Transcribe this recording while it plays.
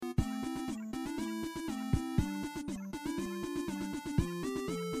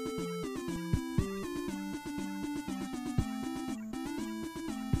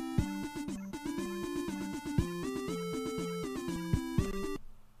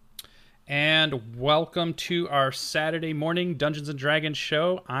and welcome to our Saturday morning Dungeons & Dragons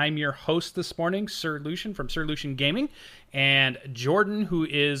show. I'm your host this morning, Sir Lucian from Sir Lucian Gaming, and Jordan, who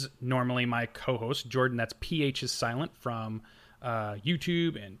is normally my co-host. Jordan, that's PH is silent, from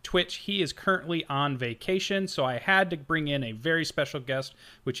YouTube and Twitch. He is currently on vacation, so I had to bring in a very special guest,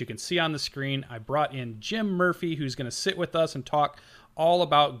 which you can see on the screen. I brought in Jim Murphy, who's going to sit with us and talk all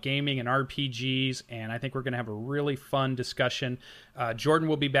about gaming and RPGs, and I think we're going to have a really fun discussion. Jordan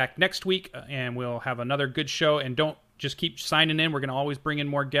will be back next week, and we'll have another good show, and don't just keep signing in. We're going to always bring in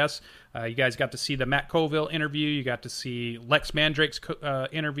more guests. You guys got to see the Matt Colville interview. You got to see Lex Mandrake's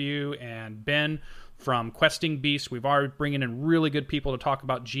interview, and Ben from Questing Beast. We've already bringing in really good people to talk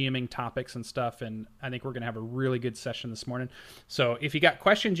about GMing topics and stuff, and I think we're going to have a really good session this morning. So if you got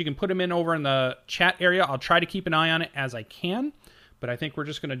questions, you can put them in over in the chat area. I'll try to keep an eye on it as I can, but I think we're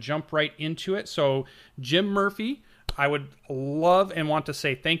just going to jump right into it. So Jim Murphy, I would love and want to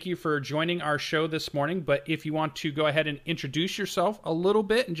say thank you for joining our show this morning, but if you want to go ahead and introduce yourself a little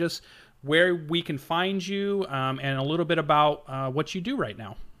bit and just where we can find you, and a little bit about what you do right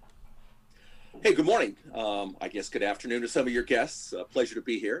now. Hey, good morning. I guess good afternoon to some of your guests. Pleasure to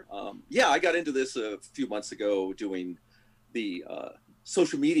be here. Yeah, I got into this a few months ago doing the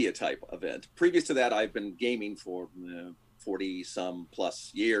social media type event. Previous to that, I've been gaming for 40-some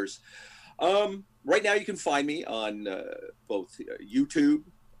plus years. Right now, you can find me on both YouTube.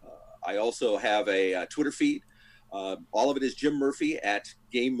 I also have a Twitter feed. All of it is Jim Murphy at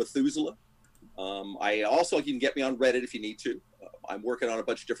Game Methuselah. I also, you can get me on Reddit if you need to. I'm working on a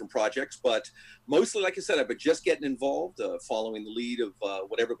bunch of different projects, but mostly, like I said, I've been just getting involved, following the lead of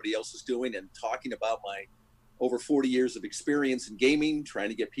what everybody else is doing, and talking about my over 40 years of experience in gaming, trying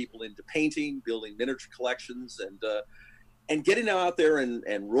to get people into painting, building miniature collections, and getting them out there and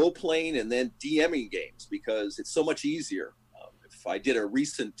role-playing and then DMing games, because it's so much easier. If I did a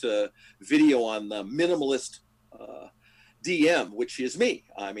recent video on the minimalist DM, which is me.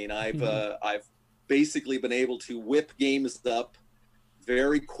 I mean, I've basically been able to whip games up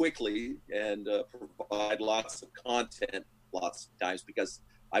very quickly and provide lots of content lots of times because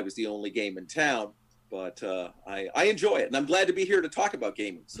I was the only game in town. But I enjoy it, and I'm glad to be here to talk about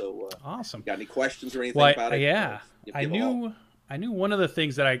gaming. So awesome. Got any questions or anything about it? Yeah, I knew one of the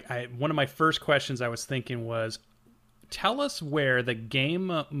things that one of my first questions I was thinking was, tell us where the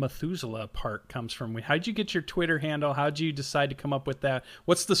Game Methuselah part comes from. How'd you get your Twitter handle? How'd you decide to come up with that?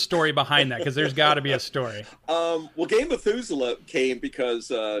 What's the story behind that? Because there's got to be a story. Well, Game Methuselah came because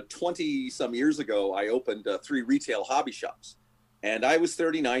 20-some years ago, I opened 3 retail hobby shops. And I was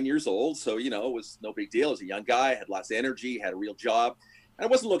 39 years old, so, it was no big deal. I was a young guy, had lots of energy, had a real job. And I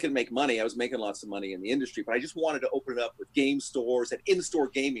wasn't looking to make money. I was making lots of money in the industry, but I just wanted to open it up with game stores and in-store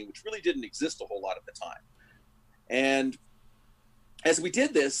gaming, which really didn't exist a whole lot at the time. And as we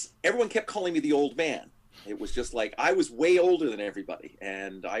did this, everyone kept calling me the old man. It was just like I was way older than everybody,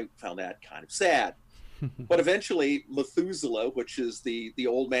 and I found that kind of sad. But eventually, Methuselah, which is the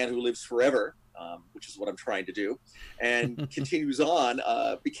old man who lives forever, which is what I'm trying to do, and continues on,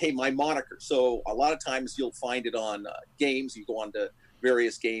 became my moniker. So a lot of times you'll find it on games. You go on to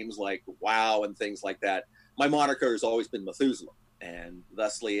various games like WoW and things like that. My moniker has always been Methuselah. And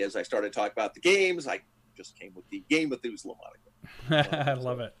thusly, as I started to talk about the games, I just came with the Game Methuselah moniker. I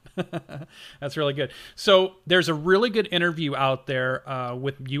love it. That's really good. So there's a really good interview out there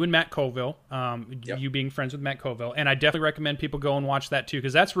with you and Matt Colville, you being friends with Matt Colville, and I definitely recommend people go and watch that too,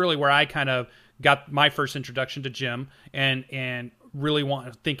 because that's really where I kind of got my first introduction to Jim, and really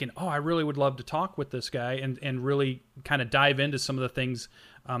thinking, I really would love to talk with this guy and really kind of dive into some of the things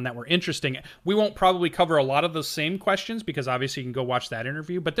that were interesting. We won't probably cover a lot of those same questions because obviously you can go watch that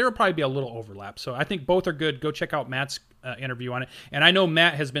interview, but there will probably be a little overlap. So I think both are good. Go check out Matt's interview on it. And I know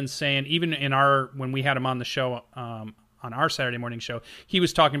Matt has been saying, even in when we had him on the show, on our Saturday morning show, he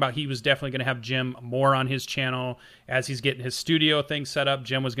was talking about he was definitely going to have Jim more on his channel as he's getting his studio thing set up.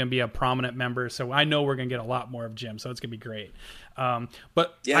 Jim was going to be a prominent member, so I know we're going to get a lot more of Jim, so it's going to be great.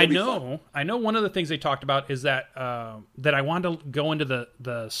 But yeah, I know one of the things they talked about is that that I wanted to go into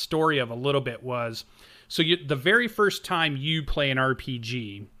the story of a little bit was, so the very first time you play an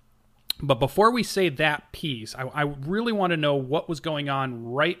RPG. But before we say that piece, I really want to know what was going on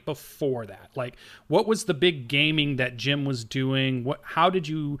right before that. Like, what was the big gaming that Jim was doing? How did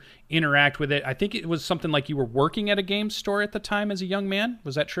you interact with it? I think it was something like you were working at a game store at the time as a young man.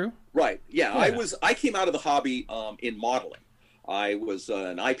 Was that true? Right. Yeah. I came out of the hobby in modeling. I was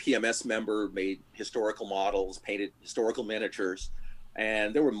an IPMS member, made historical models, painted historical miniatures.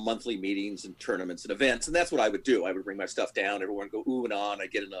 And there were monthly meetings and tournaments and events, and that's what I would do. I would bring my stuff down. Everyone would go ooh and on. I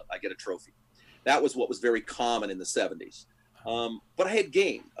get a trophy. That was what was very common in the 70s. But I had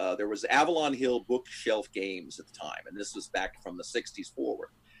game. There was Avalon Hill Bookshelf Games at the time, and this was back from the 60s forward.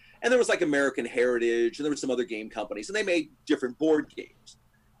 And there was like American Heritage, and there were some other game companies, and they made different board games.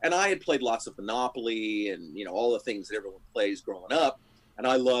 And I had played lots of Monopoly and, you know, all the things that everyone plays growing up. And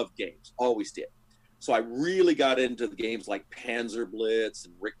I loved games, always did. So I really got into the games like Panzer Blitz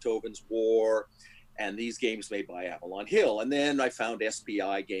and Richthofen's War, and these games made by Avalon Hill. And then I found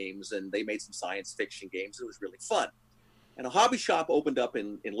SPI games, and they made some science fiction games. It was really fun. And a hobby shop opened up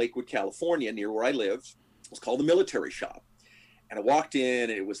in Lakewood, California, near where I lived. It was called the Military Shop. And I walked in,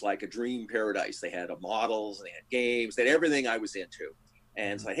 and it was like a dream paradise. They had models, and they had games, they had everything I was into.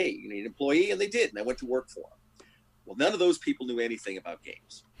 And it's like, hey, you need an employee? And they did, and I went to work for them. Well, none of those people knew anything about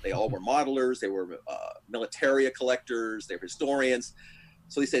games. They all were modelers, they were militaria collectors, they were historians.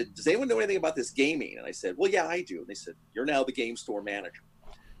 So they said, does anyone know anything about this gaming? And I said, well, yeah, I do. And they said, you're now the game store manager.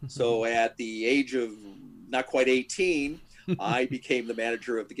 So at the age of not quite 18, I became the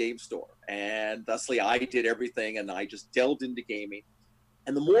manager of the game store. And thusly, I did everything, and I just delved into gaming.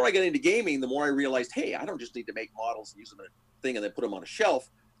 And the more I got into gaming, the more I realized, hey, I don't just need to make models and use them in a thing and then put them on a shelf.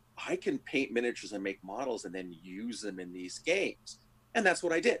 I can paint miniatures and make models and then use them in these games. And that's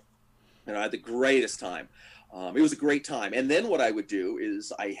what I did. And I had the greatest time. It was a great time. And then what I would do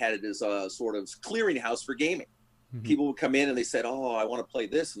is I had it as a sort of clearinghouse for gaming. Mm-hmm. People would come in and they said, oh, I want to play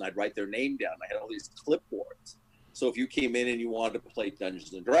this. And I'd write their name down. I had all these clipboards. So if you came in and you wanted to play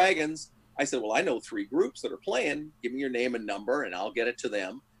Dungeons and Dragons, I said, well, I know 3 groups that are playing. Give me your name and number, and I'll get it to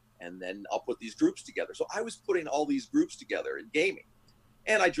them. And then I'll put these groups together. So I was putting all these groups together in gaming.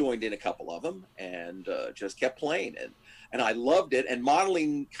 And I joined in a couple of them and just kept playing. And I loved it. And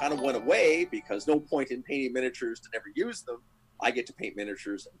modeling kind of went away because no point in painting miniatures to never use them. I get to paint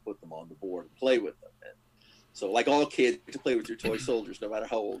miniatures and put them on the board and play with them. And so like all kids, to play with your toy soldiers, no matter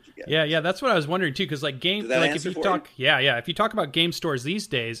how old you get. Yeah, that's what I was wondering too, because like game, like if you talk, if you talk about game stores these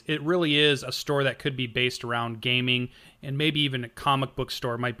days, it really is a store that could be based around gaming, and maybe even a comic book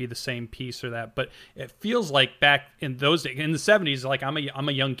store might be the same piece or that. But it feels like back in those days, in the 70s, like I'm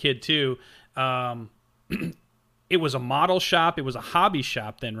a young kid too. It was a model shop, it was a hobby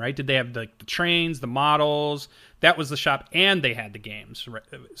shop then, right? Did they have the trains, the models? That was the shop, and they had the games, right?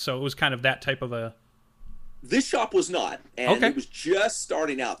 So it was kind of that type of a. This shop was not, and It was just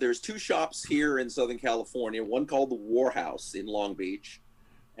starting out. There's 2 shops here in Southern California, one called the War House in Long Beach,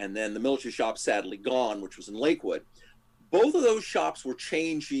 and then the military shop, sadly gone, which was in Lakewood. Both of those shops were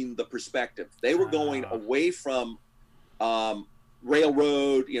changing the perspective. They were going away from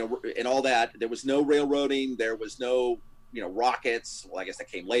railroad, and all that. There was no railroading. There was no, rockets. Well, I guess that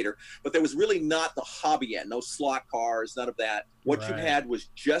came later. But there was really not the hobby end, no slot cars, none of that. What you had was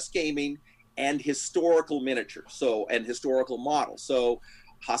just gaming and historical miniatures, and historical models. So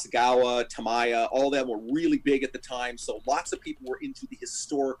Hasegawa, Tamiya, all of them were really big at the time. So lots of people were into the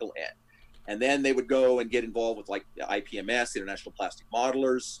historical end. And then they would go and get involved with like the IPMS, International Plastic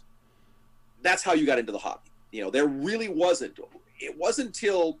Modelers. That's how you got into the hobby. There really wasn't. It wasn't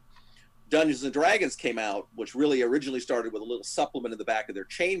until Dungeons and Dragons came out, which really originally started with a little supplement in the back of their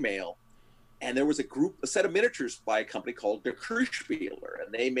chainmail. And there was a set of miniatures by a company called Der Kirchspieler,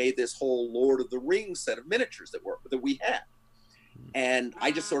 and they made this whole Lord of the Rings set of miniatures that we had. And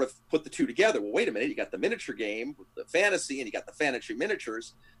I just sort of put the 2 together. Well, wait a minute, you got the miniature game with the fantasy, and you got the fantasy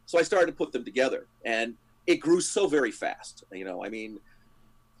miniatures. So I started to put them together, and it grew so very fast.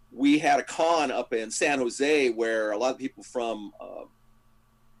 We had a con up in San Jose where a lot of people from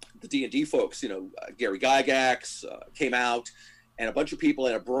the D&D folks, Gary Gygax came out. And a bunch of people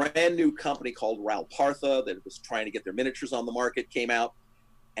in a brand new company called Ral Partha that was trying to get their miniatures on the market came out.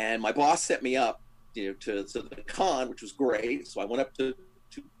 And my boss set me up, to the con, which was great. So I went up to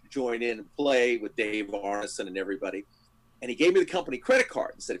join in and play with Dave Arneson and everybody. And he gave me the company credit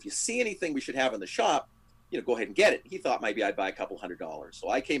card and said, if you see anything we should have in the shop, go ahead and get it. He thought maybe I'd buy a couple $100. So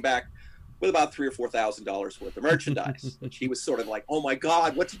I came back with about $3,000 or $4,000 worth of merchandise, which he was sort of like, oh my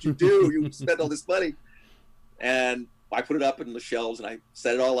God, what did you do? You spent all this money. And I put it up in the shelves and I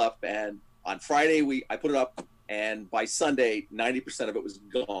set it all up. And on Friday, I put it up, and by Sunday, 90% of it was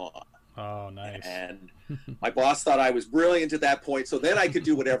gone. Oh, nice. And my boss thought I was brilliant at that point. So then I could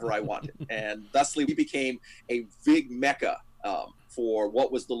do whatever I wanted. And thusly, we became a big mecca for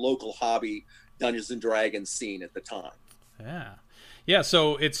what was the local hobby Dungeons and Dragons scene at the time. Yeah,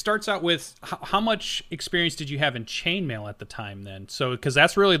 so it starts out with how much experience did you have in chainmail at the time then? So, because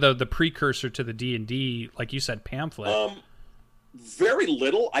that's really the precursor to the D&D, like you said, pamphlet. Very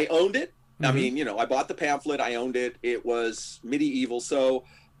little. I owned it. Mm-hmm. I mean, I bought the pamphlet. I owned it. It was medieval. So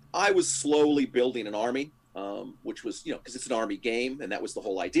I was slowly building an army. which was, because it's an army game, and that was the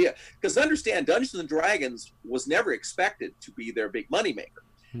whole idea. Because understand, Dungeons and Dragons was never expected to be their big moneymaker.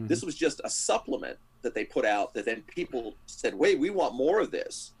 Mm-hmm. This was just a supplement that they put out that then people said, wait, we want more of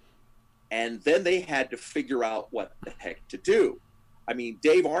this. And then they had to figure out what the heck to do. I mean,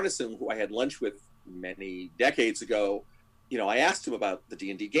 Dave Arneson, who I had lunch with many decades ago, I asked him about the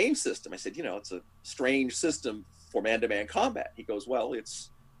D&D game system. I said, it's a strange system for man-to-man combat. He goes, well, it's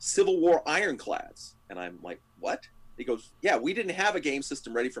Civil War ironclads. And I'm like, what? He goes, yeah, we didn't have a game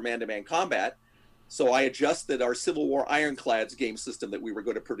system ready for man-to-man combat. So I adjusted our Civil War ironclads game system that we were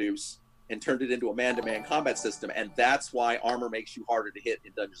going to produce and turned it into a man-to-man combat system. And that's why armor makes you harder to hit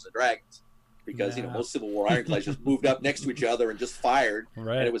in Dungeons and Dragons. Because, most Civil War ironclads just moved up next to each other and just fired.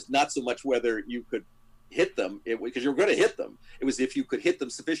 Right. And it was not so much whether you could hit them, because you were going to hit them. It was if you could hit them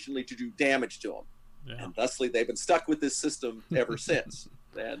sufficiently to do damage to them. Yeah. And thusly, they've been stuck with this system ever since.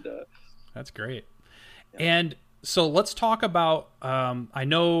 And that's great. Yeah. And so let's talk about, I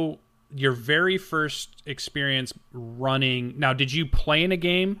know your very first experience running. Now, did you play in a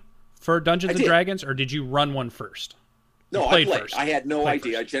game for Dungeons and Dragons, or did you run one first? No, I played. I had no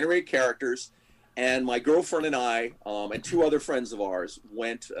idea. I generated characters, and my girlfriend and I, and two other friends of ours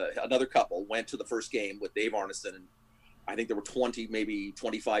another couple went to the first game with Dave Arneson, and I think there were 20, maybe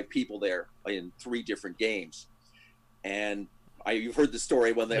 25 people there in 3 different games. And you've heard the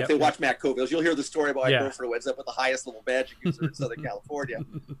story if they watch Matt Coville's, you'll hear the story about my girlfriend who ends up with the highest level magic user in Southern California.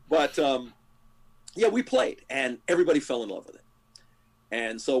 But we played, and everybody fell in love with it.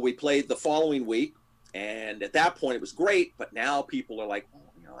 And so we played the following week, and at that point it was great. But now people are like,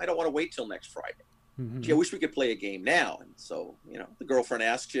 I don't want to wait till next Friday. Mm-hmm. Gee, I wish we could play a game now. And so, the girlfriend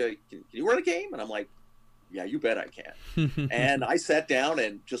asked you, can you run a game? And I'm like, yeah, you bet I can. And I sat down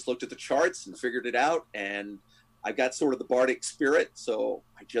and just looked at the charts and figured it out. And I got sort of the bardic spirit, so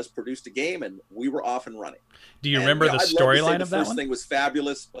I just produced a game, and we were off and running. Do you remember the storyline of that one? The first thing was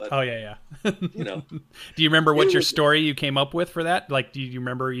fabulous, but oh yeah. Do you remember what your story you came up with for that? Like, do you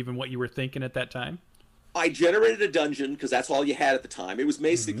remember even what you were thinking at that time? I generated a dungeon because that's all you had at the time. It was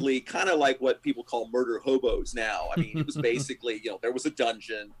basically kind of like what people call murder hobos now. I mean, it was basically, there was a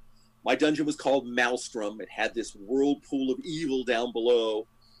dungeon. My dungeon was called Maelstrom. It had this whirlpool of evil down below.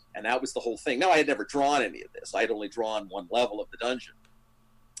 And that was the whole thing. Now, I had never drawn any of this. I had only drawn one level of the dungeon.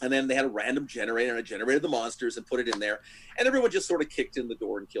 And then they had a random generator, and I generated the monsters and put it in there. And everyone just sort of kicked in the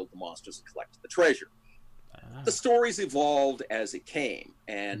door and killed the monsters and collected the treasure. The stories evolved as it came.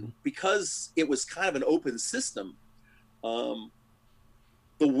 And because it was kind of an open system, the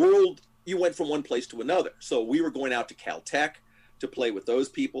world, you went from one place to another. So we were going out to Caltech to play with those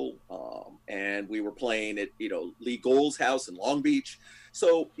people. And we were playing at, Lee Gold's house in Long Beach.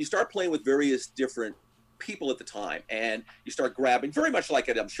 So you start playing with various different people at the time, and you start grabbing, very much like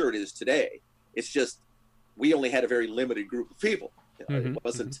I'm sure it is today. It's just we only had a very limited group of people. It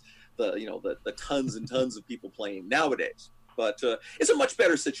wasn't the tons and tons of people playing nowadays. But it's a much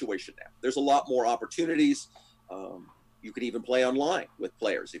better situation now. There's a lot more opportunities. You can even play online with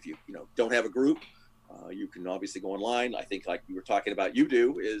players if you don't have a group. You can obviously go online. I think, like you were talking about, you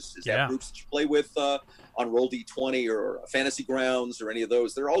do is have groups that you play with on Roll-D20 or Fantasy Grounds or any of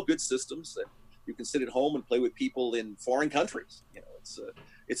those. They're all good systems that you can sit at home and play with people in foreign countries.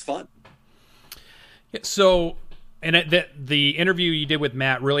 It's fun. So, and the interview you did with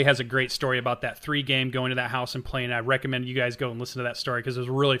Matt really has a great story about that 3 game, going to that house and playing. I recommend you guys go and listen to that story because it was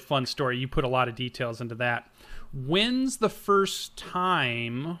a really fun story. You put a lot of details into that. When's the first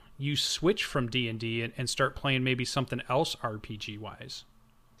time you switch from D&D and start playing maybe something else RPG wise?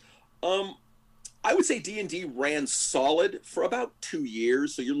 I would say D&D ran solid for about 2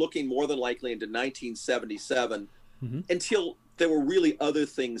 years. So you're looking more than likely into 1977 until there were really other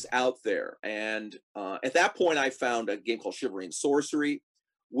things out there. And at that point, I found a game called Shivering Sorcery,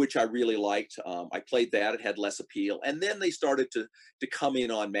 which I really liked. I played that. It had less appeal. And then they started to come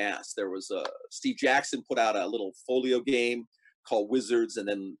in en masse. There was Steve Jackson put out a little folio game called Wizards, and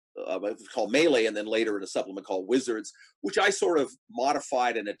then called Melee, and then later in a supplement called Wizards, which I sort of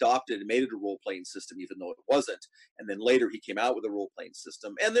modified and adopted and made it a role-playing system, even though it wasn't. And then later he came out with a role-playing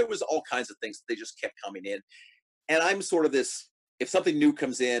system. And there was all kinds of things that they just kept coming in. And I'm sort of this, if something new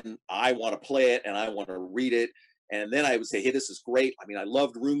comes in, I want to play it and I want to read it. And then I would say, hey, this is great. I mean, I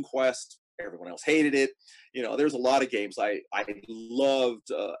loved RuneQuest. Everyone else hated it. There's a lot of games. I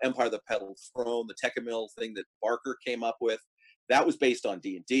loved Empire of the Petal Throne, the Tekkamil thing that Barker came up with. That was based on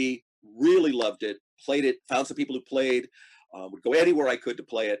D&D. Really loved it. Played it. Found some people who played. Would go anywhere I could to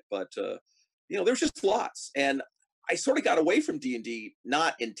play it. But, there's just lots. And I sort of got away from D&D,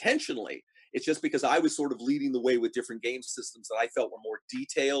 not intentionally. It's just because I was sort of leading the way with different game systems that I felt were more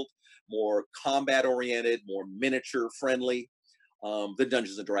detailed, more combat oriented, more miniature friendly than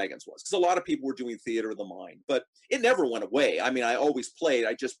Dungeons and Dragons was. Because a lot of people were doing theater of the mind, but it never went away. I mean, I always played.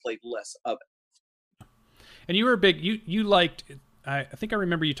 I just played less of it. And you were a big, you liked, I think I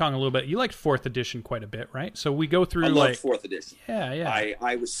remember you talking a little bit, you liked 4th edition quite a bit, right? So we go through, I loved 4th edition. Yeah.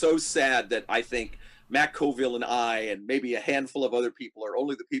 I was so sad that I think Matt Colville and I, and maybe a handful of other people, are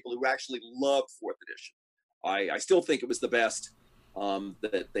only the people who actually loved 4th edition. I still think it was the best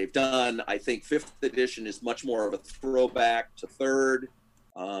that they've done. I think 5th edition is much more of a throwback to 3rd.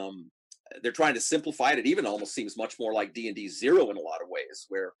 They're trying to simplify it. It even almost seems much more like D&D 0 in a lot of ways,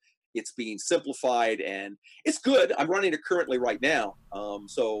 where it's being simplified, and it's good. I'm running it currently right now,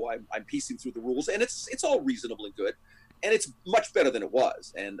 so I'm piecing through the rules, and it's all reasonably good, and it's much better than it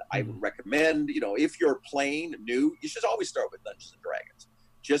was. And I would recommend, if you're playing new, you should always start with Dungeons and Dragons,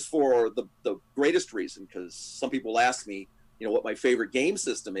 just for the greatest reason, because some people ask me, what my favorite game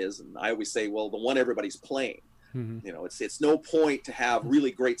system is, and I always say, well, the one everybody's playing. It's no point to have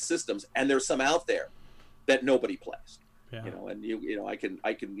really great systems, and there's some out there that nobody plays. Yeah. I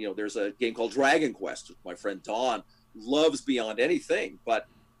can there's a game called Dragon Quest, which my friend Don loves beyond anything, but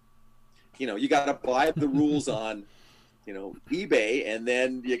you got to buy the rules on eBay, and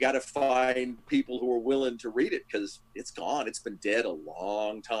then you got to find people who are willing to read it, because it's gone. It's been dead a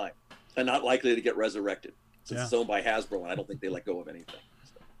long time and not likely to get resurrected, since it's owned by Hasbro, and I don't think they let go of anything.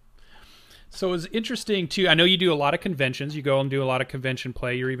 So it's interesting too. I know you do a lot of conventions. You go and do a lot of convention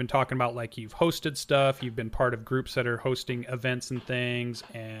play. You're even talking about, like, you've hosted stuff. You've been part of groups that are hosting events and things.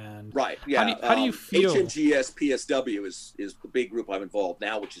 And right, yeah. How do you feel? HMGS PSW is the big group I'm involved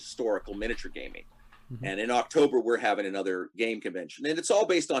now, which is historical miniature gaming. And in October we're having another game convention, and it's all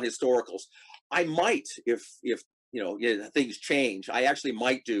based on historicals. I might, if things change, I actually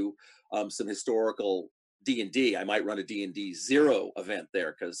might do some historical D&D. I might run a D&D 0 event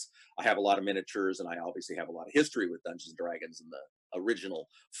there, because I have a lot of miniatures, and I obviously have a lot of history with Dungeons and Dragons in the original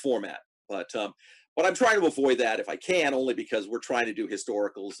format. But I'm trying to avoid that if I can, only because we're trying to do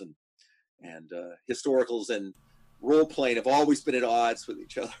historicals, and historicals and role playing have always been at odds with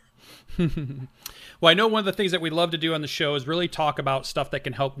each other. Well, I know one of the things that we love to do on the show is really talk about stuff that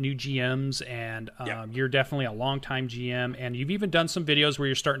can help new GMs, and you're definitely a longtime GM, and you've even done some videos where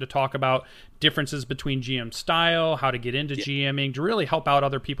you're starting to talk about differences between GM style, how to get into GMing, to really help out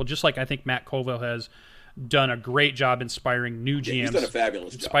other people, just like I think Matt Colville has done a great job inspiring new GMs. He's done a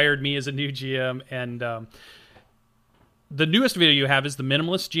fabulous job. Inspired me as a new GM, and the newest video you have is the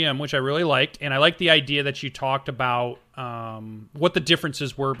Minimalist GM, which I really liked, and I like the idea that you talked about what the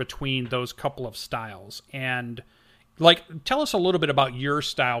differences were between those couple of styles. And, like, tell us a little bit about your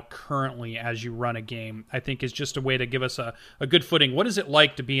style currently as you run a game. I think is just a way to give us a good footing. What is it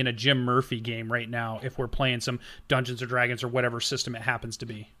like to be in a Jim Murphy game right now if we're playing some Dungeons or Dragons or whatever system it happens to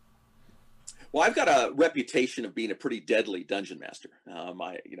be? Well, I've got a reputation of being a pretty deadly dungeon master.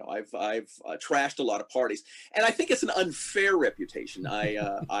 I've trashed a lot of parties, and I think it's an unfair reputation.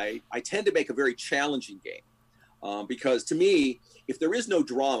 I tend to make a very challenging game, because to me, if there is no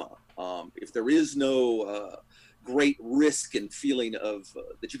drama, if there is no great risk and feeling of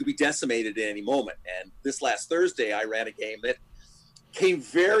that you could be decimated at any moment, and this last Thursday I ran a game that came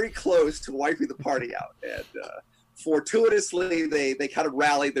very close to wiping the party out, and fortuitously, they kind of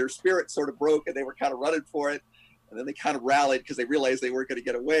rallied. Their spirit sort of broke, and they were kind of running for it. And then they kind of rallied because they realized they weren't going to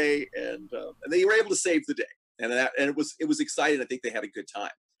get away, and they were able to save the day. And it was exciting. I think they had a good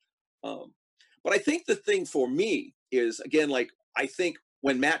time. But I think the thing for me is, again, like, I think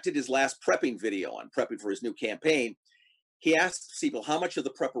when Matt did his last prepping video on prepping for his new campaign, he asked people, how much of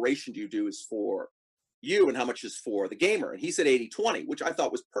the preparation do you do is for you and how much is for the gamer? And he said 80-20, which I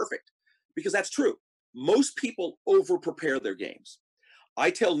thought was perfect, because that's true. Most people over prepare their games.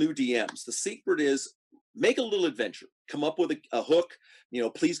 I tell new DMs, the secret is make a little adventure, come up with a hook,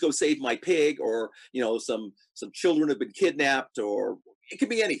 please go save my pig, or, some children have been kidnapped, or it could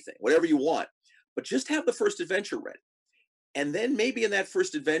be anything, whatever you want, but just have the first adventure ready. And then maybe in that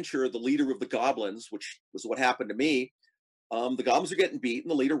first adventure, the leader of the goblins, which was what happened to me, the goblins are getting beat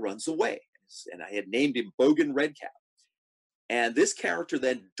and the leader runs away. And I had named him Bogan Redcap. And this character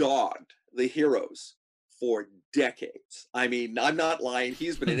then dogged the heroes for decades. I mean, I'm not lying.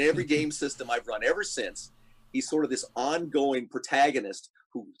 He's been in every game system I've run ever since. He's sort of this ongoing protagonist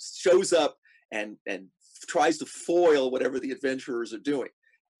who shows up and tries to foil whatever the adventurers are doing.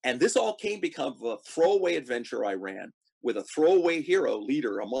 And this all came because of a throwaway adventure I ran with a throwaway hero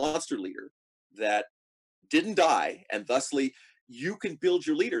leader, a monster leader that didn't die, and thusly you can build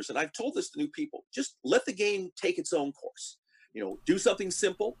your leaders. And I've told this to new people, just let the game take its own course. Do something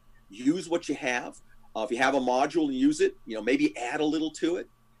simple, use what you have. If you have a module and use it, maybe add a little to it,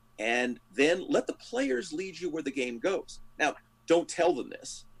 and then let the players lead you where the game goes. Now, don't tell them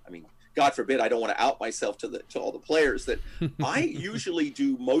this. I mean, God forbid, I don't want to out myself to all the players that I usually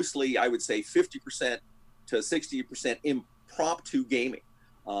do mostly, I would say 50% to 60% impromptu gaming.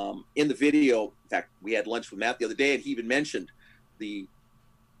 In the video, in fact, we had lunch with Matt the other day, and he even mentioned the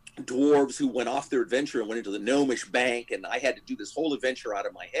dwarves who went off their adventure and went into the gnomish bank, and I had to do this whole adventure out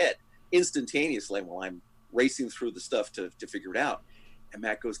of my head instantaneously while I'm racing through the stuff to figure it out. And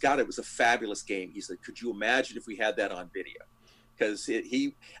Matt goes, God, it was a fabulous game. He said, could you imagine if we had that on video? Because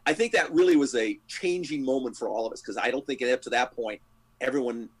I think that really was a changing moment for all of us, because I don't think up to that point,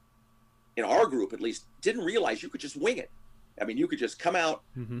 everyone in our group at least didn't realize you could just wing it. I mean, you could just come out,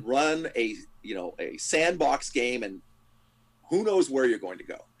 run a sandbox game, and who knows where you're going to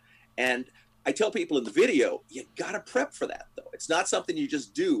go. And I tell people in the video, you got to prep for that, though. It's not something you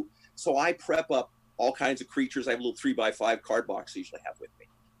just do. So I prep up all kinds of creatures. I have a little 3x5 card box I usually have with me.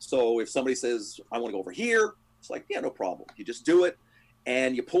 So if somebody says, I want to go over here, it's like, yeah, no problem. You just do it,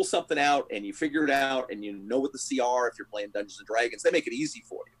 and you pull something out, and you figure it out, and you know what the CR, if you're playing Dungeons and Dragons, they make it easy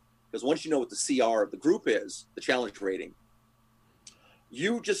for you. Because once you know what the CR of the group is, the challenge rating,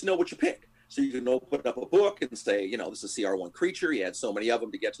 you just know what you pick. So you can open up a book and say, this is a CR1 creature. You add so many of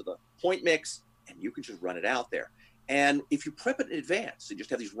them to get to the point mix, and you can just run it out there. And if you prep it in advance and just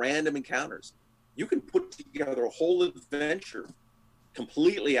have these random encounters, you can put together a whole adventure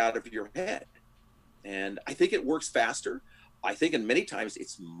completely out of your head. And I think it works faster. I think in many times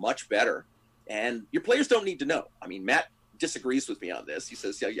it's much better. And your players don't need to know. I mean, Matt disagrees with me on this. He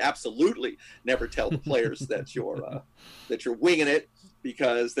says, you absolutely never tell the players that you're winging it,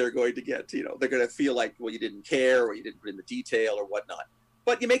 because they're going to get, they're going to feel like, well, you didn't care, or you didn't put in the detail or whatnot.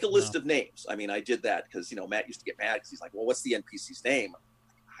 But you make a list of names. I mean, I did that because, Matt used to get mad because he's like, well, what's the NPC's name?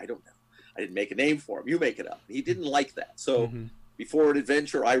 I don't know. I didn't make a name for him. You make it up. He didn't like that. So before an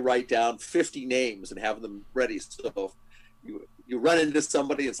adventure, I write down 50 names and have them ready. So you run into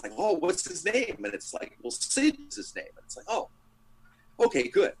somebody, it's like, oh, what's his name? And it's like, well, Sid's his name. And it's like, oh, okay,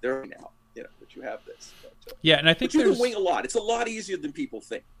 good. There now, that you have this. Yeah, and I think you can wing a lot. It's a lot easier than people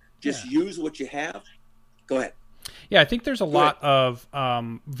think. Just use what you have. Go ahead. Yeah, I think there's a lot of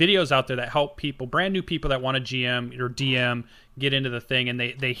videos out there that help people, brand new people that want to GM or DM, get into the thing, and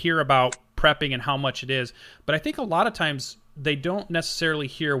they hear about prepping and how much it is. But I think a lot of times they don't necessarily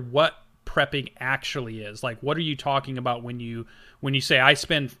hear what prepping actually is. Like, what are you talking about when you say I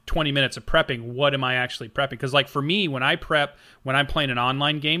spend 20 minutes of prepping? What am I actually prepping? Because like for me, when I prep, when I'm playing an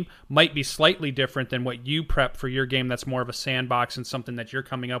online game, might be slightly different than what you prep for your game that's more of a sandbox and something that you're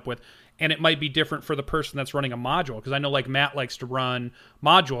coming up with. And it might be different for the person that's running a module. Because I know like Matt likes to run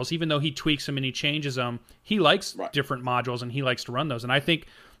modules, even though he tweaks them and he changes them. He likes different modules and he likes to run those. And I think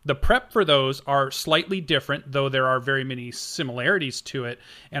the prep for those are slightly different, though there are very many similarities to it.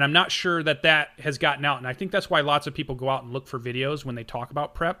 And I'm not sure that has gotten out. And I think that's why lots of people go out and look for videos when they talk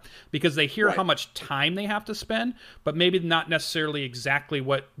about prep, because they hear how much time they have to spend, but maybe not necessarily exactly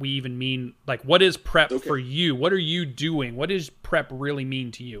what we even mean. Like, what is prep for you? What are you doing? What does prep really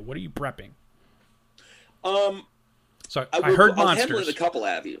mean to you? What are you prepping? So I heard monsters. I'll handle it in a couple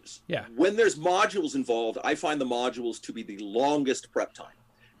avenues. Yeah. When there's modules involved, I find the modules to be the longest prep time,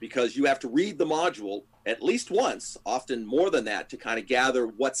 because you have to read the module at least once, often more than that, to kind of gather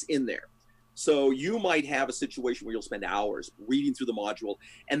what's in there. So you might have a situation where you'll spend hours reading through the module,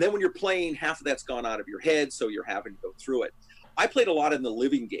 and then when you're playing, half of that's gone out of your head, so you're having to go through it. I played a lot in the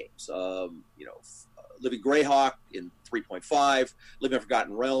living games, Living Greyhawk in 3.5, Living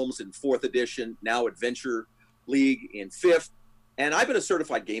Forgotten Realms in 4th edition, now Adventure League in 5th, and I've been a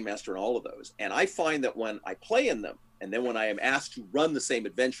certified game master in all of those. And I find that when I play in them, and then when I am asked to run the same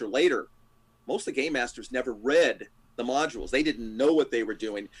adventure later, most of the game masters never read the modules. They didn't know what they were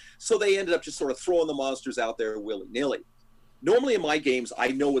doing. So they ended up just sort of throwing the monsters out there willy-nilly. Normally in my games, I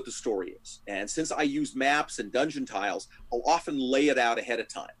know what the story is. And since I use maps and dungeon tiles, I'll often lay it out ahead of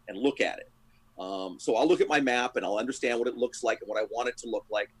time and look at it. So I'll look at my map and I'll understand what it looks like and what I want it to look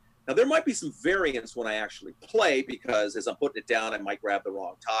like. Now, there might be some variance when I actually play, because as I'm putting it down, I might grab the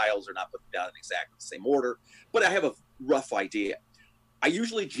wrong tiles or not put them down in exactly the same order. But I have a rough idea. I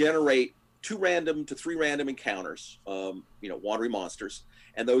usually generate 2 random to 3 random encounters, wandering monsters.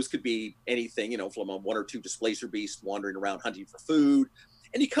 And those could be anything, from 1 or 2 displacer beasts wandering around hunting for food.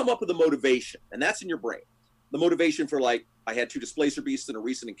 And you come up with a motivation, and that's in your brain. The motivation for, like, I had 2 displacer beasts in a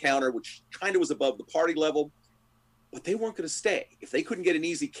recent encounter, which kind of was above the party level, but they weren't going to stay. If they couldn't get an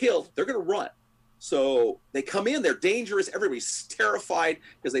easy kill, they're going to run. So they come in, they're dangerous. Everybody's terrified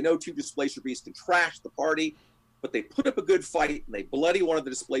because they know 2 displacer beasts can trash the party. but they put up a good fight and they bloody one of the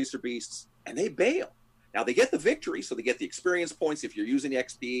Displacer beasts and they bail. Now they get the victory, so they get the experience points if you're using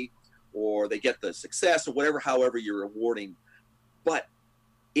XP, or they get the success or whatever, however you're rewarding. But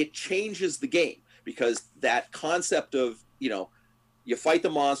it changes the game, because that concept of, you fight the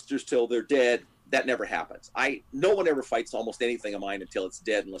monsters till they're dead, that never happens. No one ever fights almost anything of mine until it's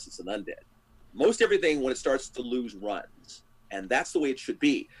dead, unless it's an undead. Most everything, when it starts to lose, runs. And that's the way it should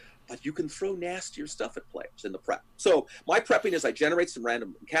be. But you can throw nastier stuff at players in the prep. So my prepping is I generate some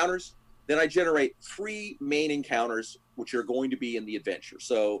random encounters. Then I generate 3 main encounters, which are going to be in the adventure.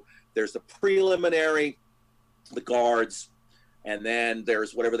 So there's the preliminary, the guards, and then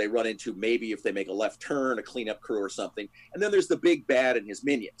there's whatever they run into, maybe if they make a left turn, a cleanup crew or something. And then there's the big bad and his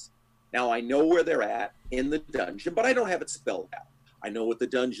minions. Now I know where they're at in the dungeon, but I don't have it spelled out. I know what the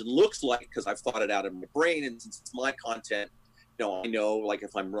dungeon looks like because I've thought it out in my brain, and since it's my content, I know, like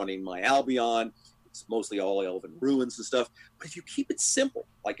if I'm running my Albion, it's mostly all elven ruins and stuff. But if you keep it simple,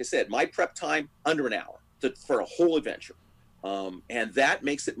 like I said, my prep time under an hour for a whole adventure, and that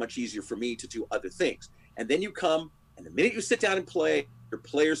makes it much easier for me to do other things. And then you come, and the minute you sit down and play, your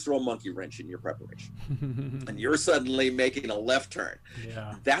players throw a monkey wrench in your preparation, and you're suddenly making a left turn.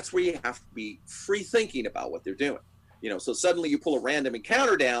 Yeah, that's where you have to be free thinking about what they're doing. So suddenly you pull a random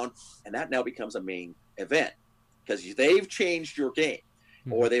encounter down, and that now becomes a main event because they've changed your game,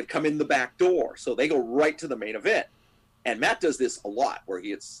 or they've come in the back door, so they go right to the main event. And Matt does this a lot, where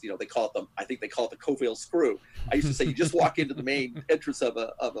they call it I think they call it the Coville screw. I used to say you just walk into the main entrance of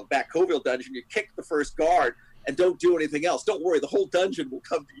a back Coville dungeon, you kick the first guard, and don't do anything else. Don't worry, the whole dungeon will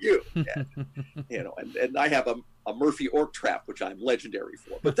come to you. And I have a Murphy orc trap, which I'm legendary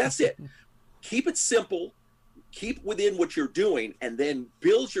for. But that's it. Keep it simple. Keep within what you're doing, and then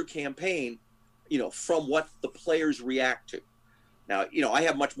build your campaign, from what the players react to. Now, I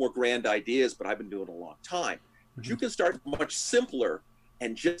have much more grand ideas, but I've been doing it a long time. But you can start much simpler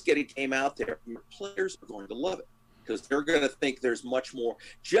and just get a game out there. Your players are going to love it because they're going to think there's much more.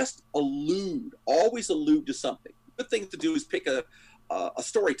 Just always allude to something. The good thing to do is pick a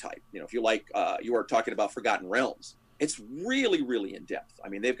story type. If you like, you were talking about Forgotten Realms. It's really, really in depth. I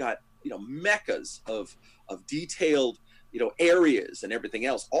mean, they've got, mechas of detailed, areas and everything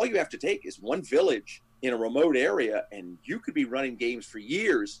else. All you have to take is one village in a remote area, and you could be running games for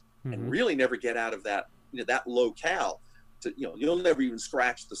years and really never get out of that, that locale. You'll never even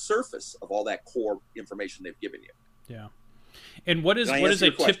scratch the surface of all that core information they've given you. Yeah. And what is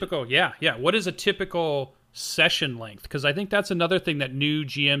a typical? Yeah. What is a typical session length? Because I think that's another thing that new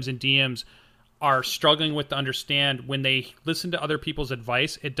GMs and DMs are struggling with to understand. When they listen to other people's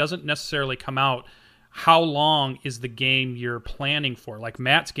advice, it doesn't necessarily come out. How long is the game you're planning for? Like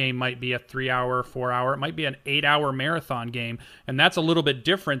Matt's game might be a 3-hour, 4-hour. It might be an 8-hour marathon game. And that's a little bit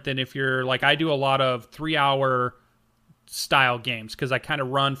different than if you're like, I do a lot of 3-hour style games because I kind of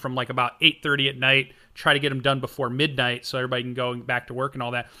run from like about 8:30 at night, try to get them done before midnight so everybody can go back to work and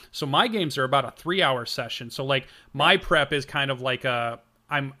all that. So my games are about a 3-hour session. So like my prep is kind of like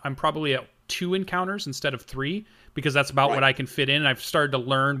I'm probably at 2 encounters instead of 3 because that's about what I can fit in. And I've started to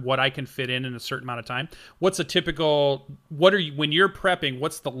learn what I can fit in a certain amount of time. What's a typical, when you're prepping,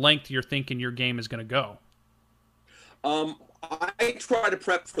 what's the length you're thinking your game is going to go? I try to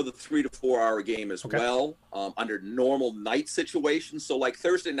prep for the 3 to 4 hour game as well, under normal night situations. So like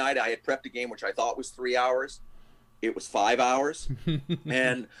Thursday night, I had prepped a game which I thought was 3 hours. It was 5 hours.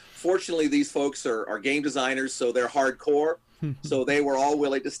 And fortunately, these folks are game designers, so they're hardcore. So they were all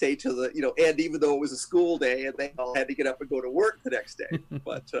willing to stay to the, end, even though it was a school day and they all had to get up and go to work the next day.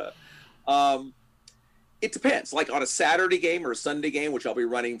 But it depends. Like on a Saturday game or a Sunday game, which I'll be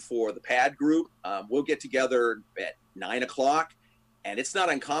running for the pad group, we'll get together at 9 o'clock, and it's not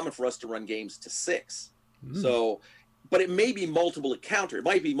uncommon for us to run games to 6. So, but it may be multiple encounter. It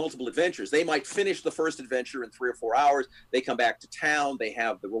might be multiple adventures. They might finish the first adventure in 3 or 4 hours. They come back to town. They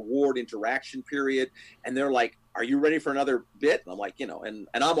have the reward interaction period, and they're like, "Are you ready for another bit?" And I'm like, and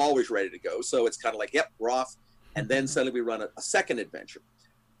I'm always ready to go. So it's kind of like, "Yep, we're off." And then suddenly we run a second adventure.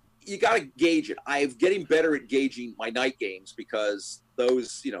 You got to gauge it. I'm getting better at gauging my night games because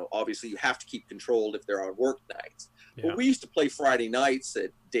those, obviously you have to keep controlled if they're on work nights. Yeah. But we used to play Friday nights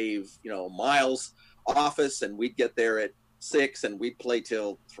at Dave, Miles' office, and we'd get there at 6 and we'd play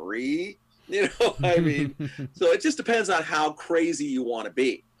till 3. I mean, so it just depends on how crazy you want to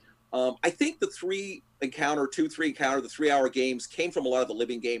be. I think the 3 encounter, the 3-hour games came from a lot of the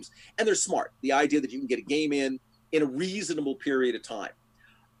living games, and they're smart. The idea that you can get a game in a reasonable period of time.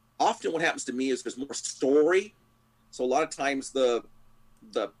 Often what happens to me is there's more story. So a lot of times the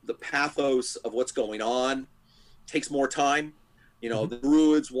pathos of what's going on takes more time. You know, the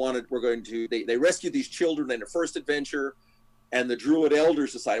druids they rescued these children in their first adventure, and the druid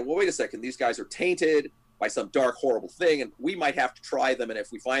elders decided, well, wait a second, these guys are tainted by some dark, horrible thing, and we might have to try them, and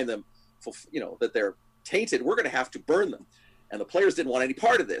if we find them, that they're tainted, we're going to have to burn them. And the players didn't want any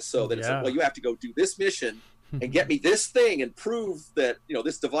part of this, so then it's like, well, you have to go do this mission and get me this thing and prove that,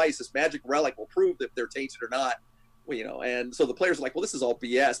 this device, this magic relic will prove that they're tainted or not. Well, and so the players are like, well, this is all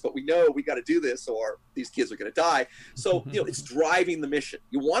BS, but we know we got to do this or these kids are going to die. So, it's driving the mission.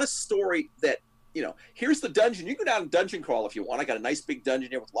 You want a story that, here's the dungeon. You can go down and dungeon crawl if you want. I got a nice big dungeon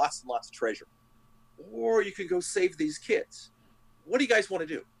here with lots and lots of treasure. Or you can go save these kids. What do you guys want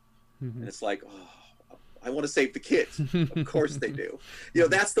to do? And it's like, oh, I want to save the kids. Of course they do.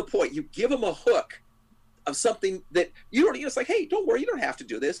 That's the point. You give them a hook of something that you don't, it's like, hey, don't worry, you don't have to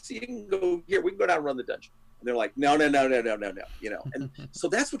do this. You can go here, we can go down and run the dungeon. And they're like, no. And so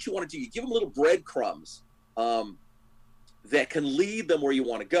that's what you want to do. You give them little breadcrumbs that can lead them where you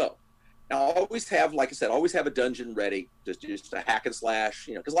want to go. Now, always have, like I said, always have a dungeon ready, just a hack and slash,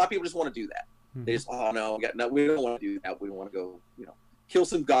 because a lot of people just want to do that. They just, oh no, we don't want to do that. We want to go, kill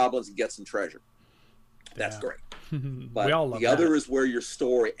some goblins and get some treasure. That's great. But we all love the that. other is where your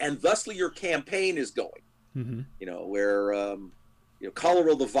story and thusly your campaign is going. Where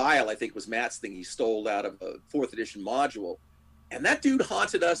Colorado the Vile, I think, was Matt's thing. He stole out of a 4th edition module, and that dude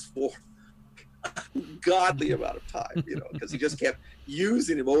haunted us for a godly amount of time, because he just kept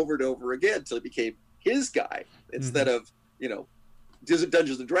using him over and over again until he became his guy instead of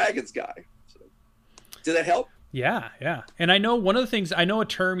Dungeons and Dragons guy. So, did that help? Yeah. And I know one of the things, a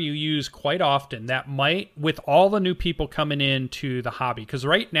term you use quite often that might, with all the new people coming into the hobby, because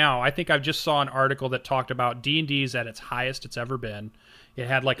right now, I think I just saw an article that talked about D&D is at its highest it's ever been. It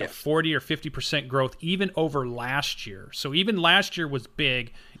had like a 40 or 50% growth even over last year. So even last year was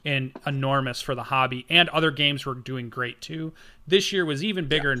big and enormous for the hobby, and other games were doing great too. This year was even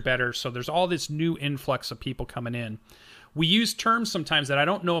bigger and better, so there's all this new influx of people coming in. We use terms sometimes that I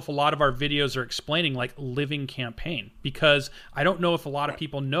don't know if a lot of our videos are explaining, like living campaign, because I don't know if a lot of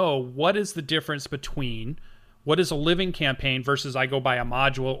people know what is the difference between what is a living campaign versus I go buy a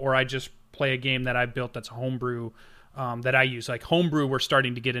module or I just play a game that I've built that's homebrew that I use. Like homebrew, we're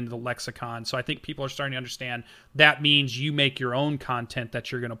starting to get into the lexicon. So I think people are starting to understand that means you make your own content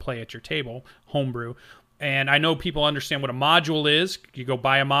that you're going to play at your table, homebrew. And I know people understand what a module is. You go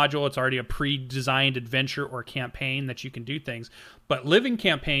buy a module, it's already a pre-designed adventure or campaign that you can do things. But Living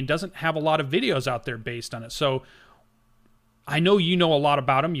Campaign doesn't have a lot of videos out there based on it. So I know you know a lot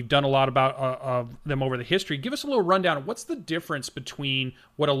about them. You've done a lot about them over the history. Give us a little rundown of what's the difference between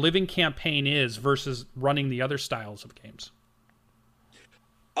what a living campaign is versus running the other styles of games.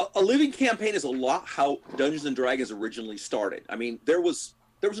 A living campaign is a lot how Dungeons and Dragons originally started. I mean, there was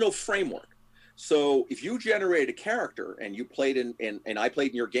no framework. So if you generate a character and you played and I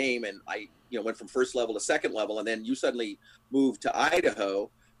played in your game and I went from first level to second level and then you suddenly moved to Idaho,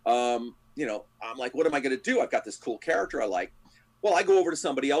 I'm like, what am I going to do? I've got this cool character I like. Well, I go over to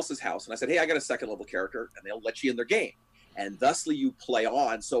somebody else's house and I said, hey, I got a second level character, and they'll let you in their game. And thusly you play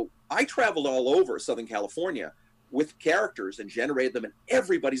on. So I traveled all over Southern California with characters and generated them in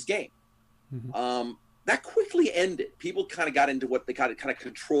everybody's game. That quickly ended. People kind of got into what they kind of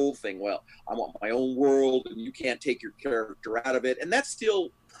control thing. Well, I want my own world and you can't take your character out of it. And that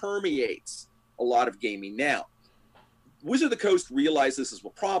still permeates a lot of gaming now. Wizard of the Coast realized this is a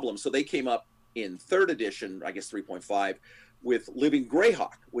problem. So they came up in 3rd edition, I guess 3.5, with Living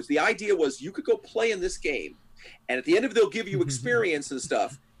Greyhawk, which the idea was you could go play in this game. And at the end of it, they'll give you experience and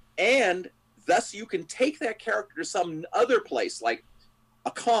stuff. And thus you can take that character to some other place, like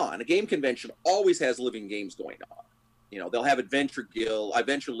a game convention always has living games going on. They'll have Adventure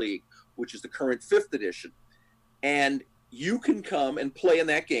League, which is the current 5th edition. And you can come and play in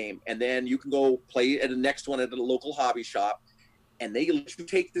that game. And then you can go play at the next one at a local hobby shop. And they let you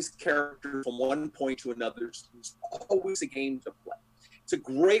take this character from one point to another. It's always a game to play. It's a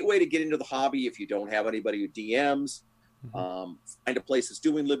great way to get into the hobby if you don't have anybody who DMs. Find a place that's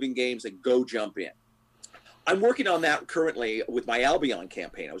doing living games and go jump in. I'm working on that currently with my Albion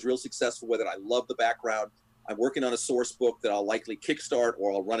campaign. I was real successful with it. I love the background. I'm working on a source book that I'll likely kickstart,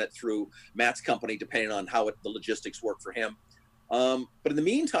 or I'll run it through Matt's company, depending on how the logistics work for him. But in the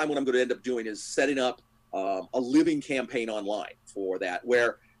meantime, what I'm going to end up doing is setting up a living campaign online for that,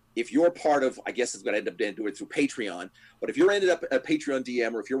 where if you're part of, I guess it's going to end up doing it through Patreon, but if you're ended up a Patreon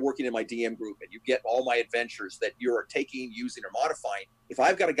DM, or if you're working in my DM group and you get all my adventures that you're taking, using, or modifying, if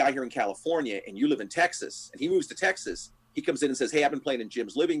I've got a guy here in California and you live in Texas and he moves to Texas, he comes in and says, hey, I've been playing in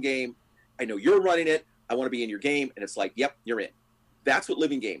Jim's living game. I know you're running it. I want to be in your game. And it's like, yep, you're in. That's what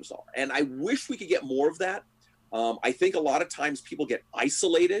living games are. And I wish we could get more of that. I think a lot of times people get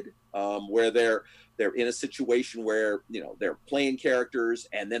isolated, where they're in a situation where, you know, they're playing characters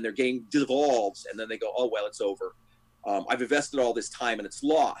and then their game devolves and then they go, oh, well, it's over. I've invested all this time and it's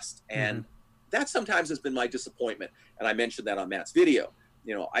lost. And that sometimes has been my disappointment. And I mentioned that on Matt's video.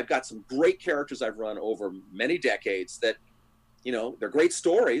 You know, I've got some great characters I've run over many decades that, you know, they're great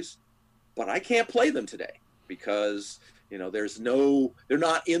stories, but I can't play them today because, you know, they're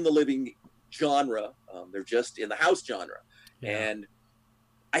not in the living genre. They're just in the house genre. Yeah. And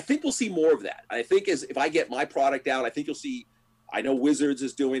I think we'll see more of that. I think if I get my product out, I think you'll see, I know Wizards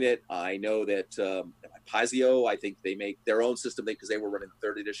is doing it. I know that Pazio, I think they make their own system because they were running the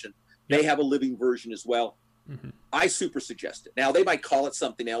third edition. They have a living version as well. I super suggest it. Now, they might call it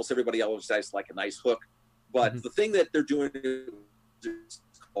something else. Everybody else has like a nice hook. But the thing that they're doing is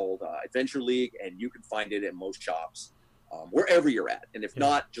called Adventure League, and you can find it at most shops, wherever you're at. And if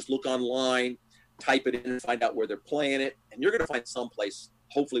not, just look online, type it in, and find out where they're playing it. And you're going to find someplace,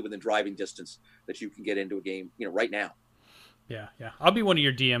 hopefully within driving distance, that you can get into a game, you know, right now. Yeah. I'll be one of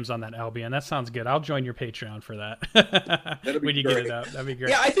your DMs on that, Albion. That sounds good. I'll join your Patreon for that. When you get it out. That'd be great.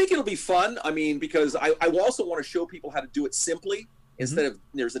 Yeah, I think it'll be fun. I mean, because I also want to show people how to do it simply instead of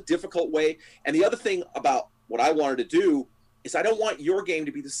there's a difficult way. And the other thing about what I wanted to do is I don't want your game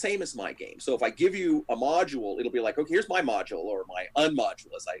to be the same as my game. So if I give you a module, it'll be like, okay, here's my module or my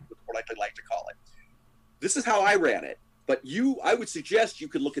unmodule, as I would like to call it. This is how I ran it. But I would suggest you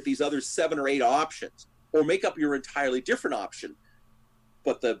could look at these other 7 or 8 options, or make up your entirely different option,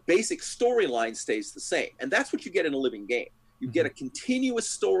 but the basic storyline stays the same. And that's what you get in a living game. You get a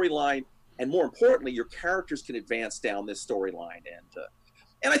continuous storyline, and more importantly, your characters can advance down this storyline.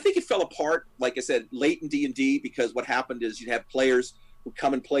 And I think it fell apart, like I said, late in D&D, because what happened is you'd have players who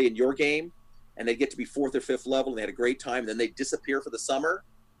come and play in your game, and they'd get to be 4th or 5th level, and they had a great time, and then they'd disappear for the summer,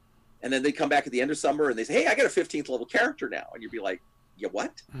 and then they'd come back at the end of summer, and they say, hey, I got a 15th level character now. And you'd be like, yeah,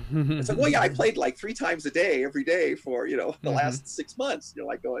 what? It's like, well, yeah, I played like 3 times a day, every day for, you know, the last 6 months. You're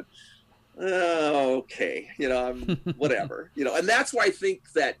like going, oh, okay, you know, whatever, you know. And that's why I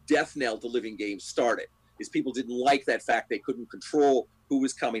think that Death Knell, the living game, started, is people didn't like that fact they couldn't control who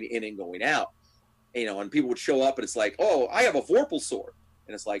was coming in and going out, you know. And people would show up and it's like, oh, I have a Vorpal sword,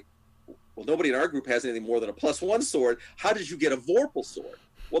 and it's like, well, nobody in our group has anything more than a +1 sword. How did you get a Vorpal sword?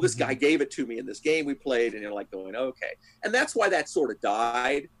 Well, this guy gave it to me in this game we played, and you're like going, okay. And that's why that sort of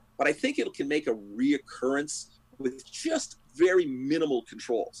died. But I think it can make a reoccurrence with just very minimal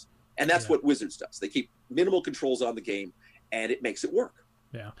controls. And that's what Wizards does. They keep minimal controls on the game, and it makes it work.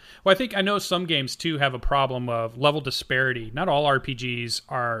 Yeah. Well, I know some games, too, have a problem of level disparity. Not all RPGs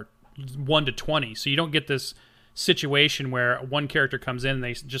are 1 to 20, so you don't get this situation where one character comes in and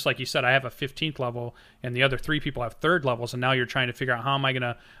they, just like you said, I have a 15th level and the other 3 people have 3rd levels, and now you're trying to figure out how am I going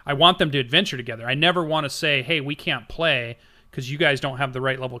to, I want them to adventure together. I never want to say, hey, we can't play because you guys don't have the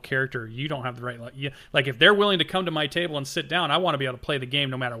right level character, you don't have the right like if they're willing to come to my table and sit down, I want to be able to play the game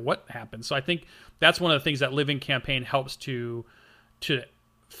no matter what happens. So I think that's one of the things that Living Campaign helps to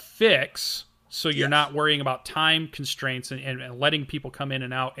fix, so you're not worrying about time constraints and letting people come in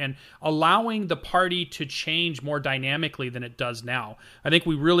and out and allowing the party to change more dynamically than it does now. I think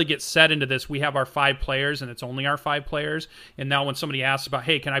we really get set into this. We have our 5 players and it's only our 5 players. And now when somebody asks about,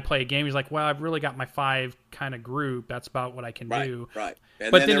 hey, can I play a game? He's like, well, I've really got my 5 kind of group. That's about what I can do. Right.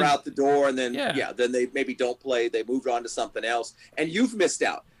 And then they're out the door, and then, then they maybe don't play. They moved on to something else. And you've missed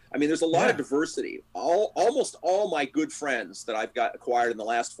out. I mean, there's a lot of diversity. Almost all my good friends that I've got acquired in the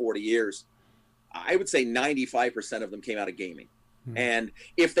last 40 years, I would say 95% of them came out of gaming. And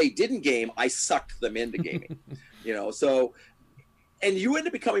if they didn't game, I sucked them into gaming. You know, so, and you end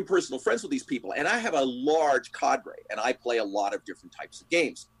up becoming personal friends with these people. And I have a large cadre, and I play a lot of different types of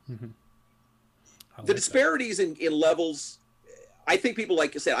games. The disparities in levels, I think people,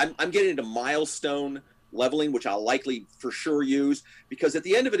 like I said, I'm getting into milestone leveling, which I'll likely for sure use, because at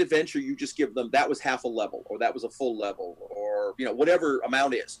the end of an adventure, you just give them, that was half a level, or that was a full level, or, you know, whatever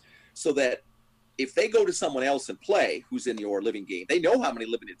amount is, so that if they go to someone else and play who's in your living game, they know how many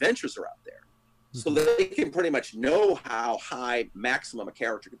living adventures are out there. So they can pretty much know how high maximum a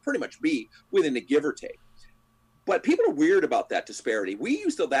character can pretty much be within a give or take. But people are weird about that disparity. We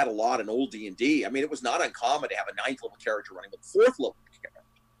used that a lot in old D&D. I mean, it was not uncommon to have a 9th level character running with a 4th level character.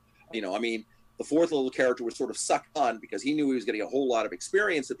 You know, I mean, the 4th level character was sort of sucked on because he knew he was getting a whole lot of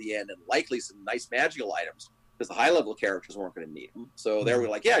experience at the end and likely some nice magical items, because the high level characters weren't going to need them. So they were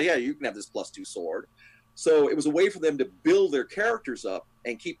like, yeah, you can have this +2 sword. So it was a way for them to build their characters up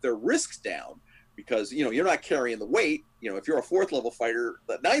and keep their risks down, because, you know, you're not carrying the weight. You know, if you're a 4th level fighter,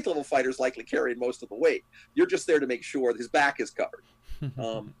 the 9th level fighter is likely carrying most of the weight. You're just there to make sure his back is covered.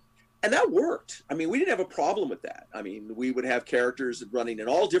 and that worked. I mean, we didn't have a problem with that. I mean, we would have characters running in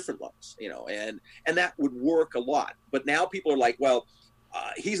all different levels, and that would work a lot. But now people are like, well,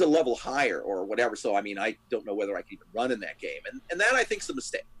 he's a level higher or whatever. So, I mean, I don't know whether I can even run in that game. And that, I think, is a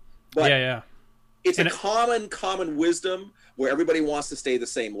mistake. But yeah. It's a common wisdom where everybody wants to stay the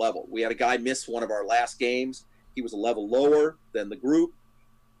same level. We had a guy miss one of our last games. He was a level lower than the group.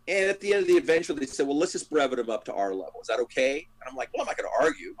 And at the end of the adventure, they said, well, let's just brevet him up to our level. Is that okay? And I'm like, well, I'm not going to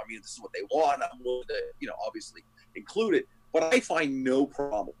argue. I mean, this is what they want. I'm willing to, obviously include it. But I find no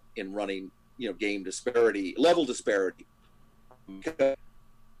problem in running, game disparity, level disparity. Because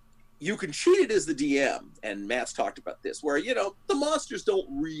you can cheat it as the DM, and Matt's talked about this, where, the monsters don't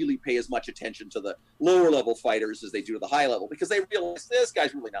really pay as much attention to the lower level fighters as they do to the high level, because they realize this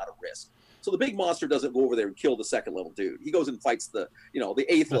guy's really not a risk. So the big monster doesn't go over there and kill the second level dude. He goes and fights the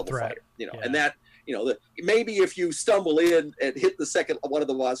eighth level fighter, and that, maybe if you stumble in and hit the second one of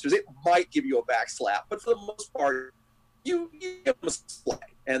the monsters, it might give you a back slap, but for the most part, you give them a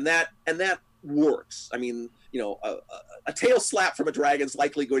slap, and that works. I mean, a tail slap from a dragon is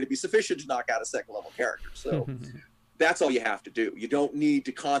likely going to be sufficient to knock out a second level character. So that's all you have to do. You don't need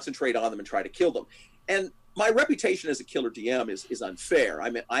to concentrate on them and try to kill them. And my reputation as a killer DM is unfair.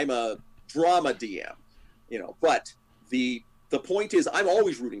 I'm a drama DM, but the point is I'm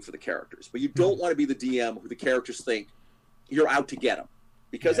always rooting for the characters, but you don't want to be the DM who the characters think you're out to get them,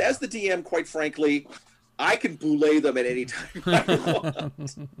 because as the DM, quite frankly, I can boule them at any time I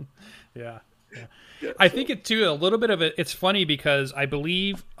want. Yeah. I think it too, a little bit of it, it's funny because I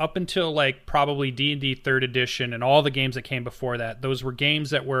believe up until like probably D&D 3rd edition and all the games that came before that, those were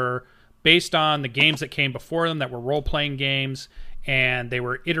games that were based on the games that came before them that were role-playing games, and they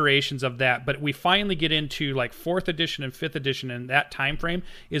were iterations of that. But we finally get into like 4th edition and 5th edition, and that time frame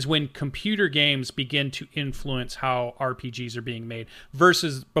is when computer games begin to influence how RPGs are being made,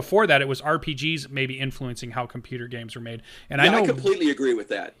 versus before that it was RPGs maybe influencing how computer games were made. And I completely agree with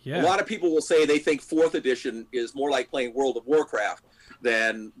that. A lot of people will say they think 4th edition is more like playing World of Warcraft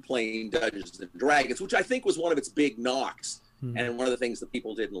than playing Dungeons and Dragons, which I think was one of its big knocks and one of the things that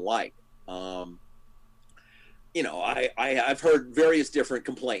people didn't like. I've heard various different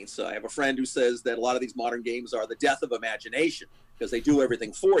complaints. I have a friend who says that a lot of these modern games are the death of imagination because they do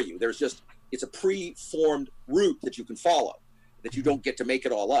everything for you. It's a pre-formed route that you can follow, that you don't get to make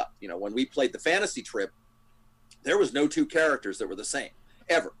it all up. When we played the Fantasy Trip, there was no two characters that were the same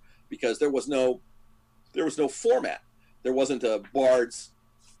ever, because there was no format. There wasn't a bard's,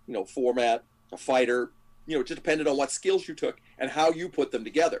 format, a fighter. It just depended on what skills you took and how you put them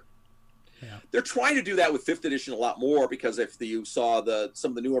together. Yeah. They're trying to do that with 5th edition a lot more, because if you saw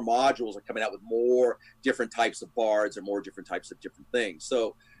some of the newer modules are coming out with more different types of bards or more different types of different things.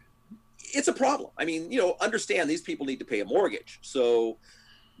 So it's a problem. I mean, understand these people need to pay a mortgage. So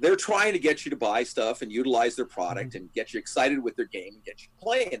they're trying to get you to buy stuff and utilize their product and get you excited with their game and get you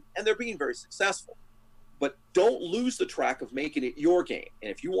playing. And they're being very successful. But don't lose the track of making it your game.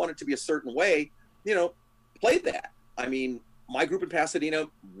 And if you want it to be a certain way, play that. I mean, my group in Pasadena,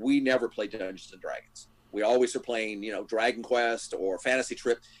 we never play Dungeons and Dragons. We always are playing, Dragon Quest or Fantasy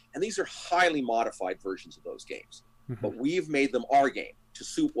Trip, and these are highly modified versions of those games. But we've made them our game to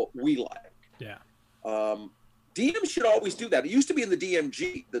suit what we like. Yeah. DMs should always do that. It used to be in the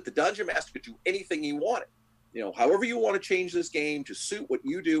DMG that the Dungeon Master could do anything he wanted. However you want to change this game to suit what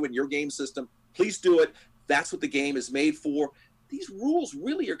you do in your game system, please do it. That's what the game is made for. These rules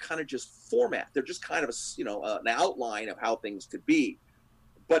really are kind of just format. They're just kind of an outline of how things could be.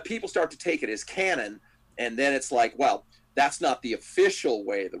 But people start to take it as canon, and then it's like, well, that's not the official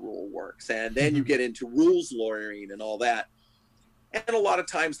way the rule works. And then you get into rules lawyering and all that. And a lot of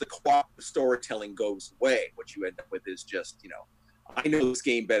times the cooperative storytelling goes away. What you end up with is just, I know this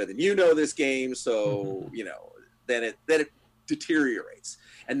game better than you know this game, so, then it deteriorates.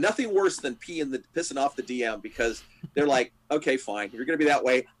 And nothing worse than pissing off the DM, because they're like, okay, fine, you're going to be that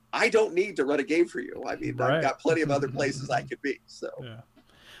way. I don't need to run a game for you. I mean, I've got plenty of other places I could be. So,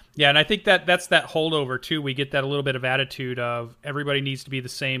 yeah, and I think that's that holdover too. We get that a little bit of attitude of everybody needs to be the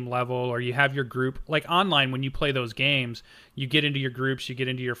same level, or you have your group. Like online, when you play those games, you get into your groups, you get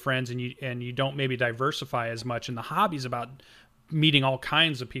into your friends, and you don't maybe diversify as much. And the hobby's about meeting all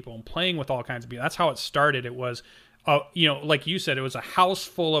kinds of people and playing with all kinds of people. That's how it started. It was, like you said, it was a house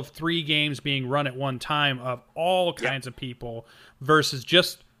full of 3 games being run at one time of all kinds of people, versus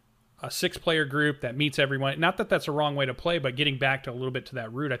just a 6-player group that meets everyone. Not that that's a wrong way to play, but getting back to a little bit to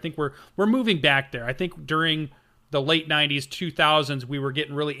that root. I think we're moving back there. I think during the late 90s, 2000s, we were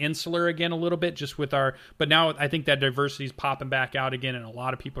getting really insular again a little bit just with but now I think that diversity is popping back out again, and a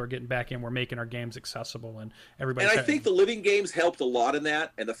lot of people are getting back in. We're making our games accessible, and everybody. And I think the living games helped a lot in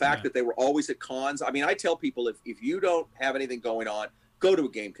that, and the fact that they were always at cons. I mean, I tell people if you don't have anything going on, go to a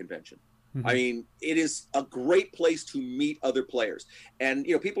game convention. Mm-hmm. I mean, it is a great place to meet other players. And,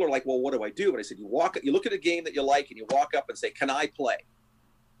 people are like, well, what do I do? And I said, you look at a game that you like and you walk up and say, can I play?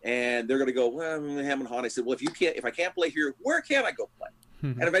 And they're going to go, well, ham and han. I said, well, if I can't play here, where can I go play?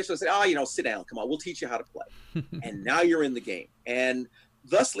 Mm-hmm. And eventually I say, sit down. Come on, we'll teach you how to play. And now you're in the game. And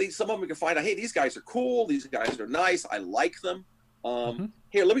thusly, some of them can find out, hey, these guys are cool. These guys are nice. I like them.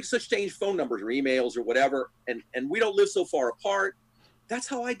 Here, let me just exchange phone numbers or emails or whatever. And we don't live so far apart. That's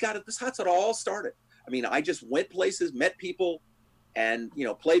how I got it. That's how it all started. I mean, I just went places, met people, and,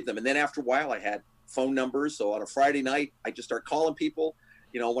 played them. And then after a while, I had phone numbers. So on a Friday night, I just start calling people.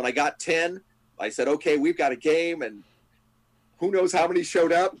 When I got 10, I said, okay, we've got a game. And who knows how many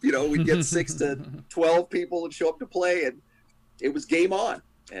showed up. We'd get 6 to 12 people and show up to play. And it was game on.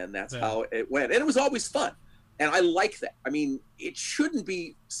 And that's how it went. And it was always fun. And I like that. I mean, it shouldn't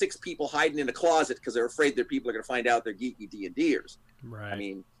be 6 people hiding in a closet because they're afraid that people are going to find out they're geeky D&Ders. Right. I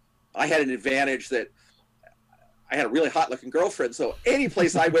mean, I had an advantage that I had a really hot-looking girlfriend, so any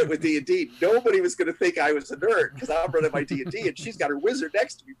place I went with D&D, nobody was going to think I was a nerd because I'm running my D&D, and she's got her wizard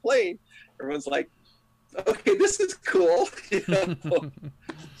next to me playing. Everyone's like, okay, this is cool.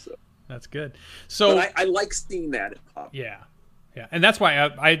 So, that's good. So I like seeing that. Yeah. And that's why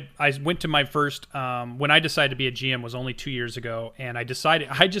I went to my first, when I decided to be a GM was only 2 years ago, and I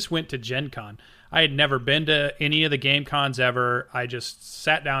just went to Gen Con. I had never been to any of the game cons ever. I just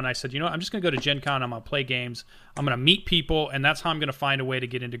sat down and I said, I'm just going to go to Gen Con. I'm going to play games. I'm going to meet people, and that's how I'm going to find a way to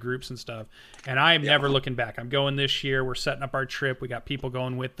get into groups and stuff. And I'm never looking back. I'm going this year. We're setting up our trip. We got people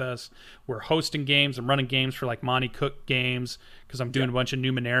going with us. We're hosting games. I'm running games for like Monty Cook games because I'm doing a bunch of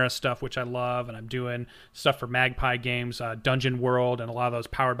Numenera stuff, which I love, and I'm doing stuff for Magpie Games, Dungeon World, and a lot of those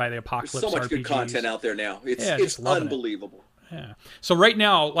Powered by the Apocalypse There's so much RPGs. Good content out there now. It's unbelievable. Yeah. So right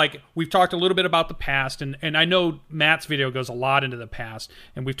now, like, we've talked a little bit about the past, and I know Matt's video goes a lot into the past,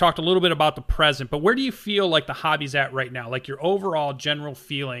 and we've talked a little bit about the present, but where do you feel like the hobby's at right now? Like your overall general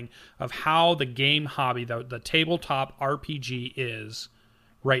feeling of how the game hobby, the tabletop RPG is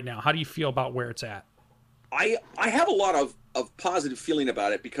right now. How do you feel about where it's at? I have a lot of positive feeling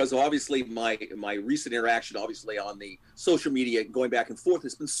about it because obviously my recent interaction, obviously on the social media, going back and forth,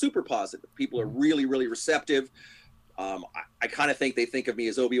 has been super positive. People are really, really receptive. I kind of think they think of me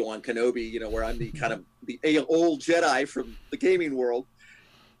as Obi-Wan Kenobi, where I'm the kind of the old Jedi from the gaming world.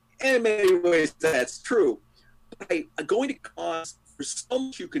 And in many ways, that's true. But going to cons, there's so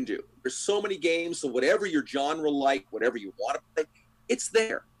much you can do. There's so many games, so whatever your genre like, whatever you want to play, it's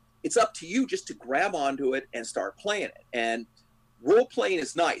there. It's up to you just to grab onto it and start playing it. And role-playing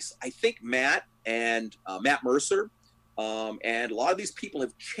is nice. I think Matt and Matt Mercer and a lot of these people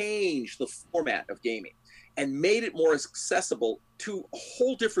have changed the format of gaming and made it more accessible to a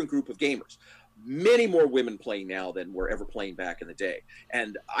whole different group of gamers. Many more women playing now than were ever playing back in the day.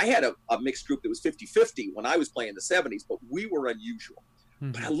 And I had a mixed group that was 50-50 when I was playing in the 70s, but we were unusual.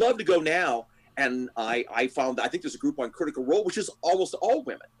 Mm-hmm. But I love to go now, and I found, I think there's a group on Critical Role, which is almost all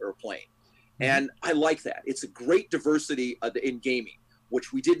women that are playing. Mm-hmm. And I like that. It's a great diversity in gaming,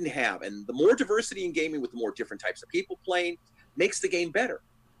 which we didn't have. And the more diversity in gaming with the more different types of people playing makes the game better.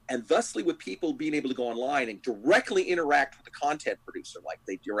 And thusly, with people being able to go online and directly interact with the content producer, like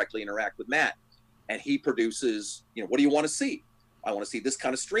they directly interact with Matt, and he produces, what do you want to see? I want to see this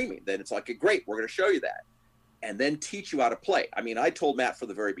kind of streaming. Then it's like, great, we're going to show you that. And then teach you how to play. I mean, I told Matt from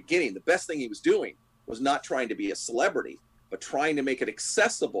the very beginning, the best thing he was doing was not trying to be a celebrity, but trying to make it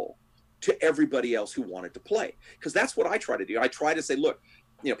accessible to everybody else who wanted to play. Because that's what I try to do. I try to say, look,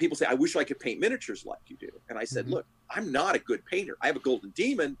 people say, I wish I could paint miniatures like you do. And I said, look, I'm not a good painter. I have a golden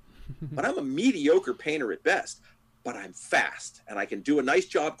demon, but I'm a mediocre painter at best. But I'm fast, and I can do a nice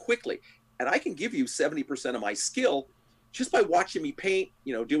job quickly. And I can give you 70% of my skill just by watching me paint,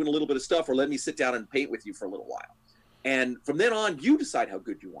 doing a little bit of stuff, or letting me sit down and paint with you for a little while. And from then on, you decide how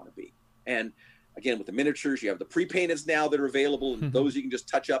good you want to be. And again, with the miniatures, you have the pre-painteds now that are available, and those you can just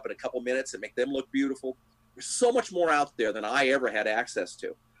touch up in a couple minutes and make them look beautiful. There's so much more out there than I ever had access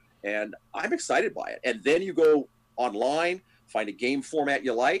to. And I'm excited by it. And then you go online, find a game format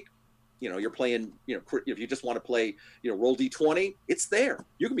you like. You're playing, if you just want to play, roll D20, it's there.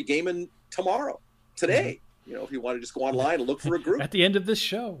 You can be gaming tomorrow, today. If you want to just go online and look for a group. At the end of this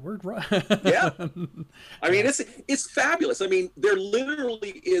show, we're yeah. I mean, it's fabulous. I mean, there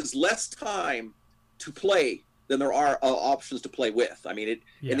literally is less time to play than there are options to play with. I mean,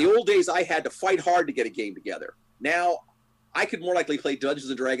 in the old days, I had to fight hard to get a game together. Now I could more likely play Dungeons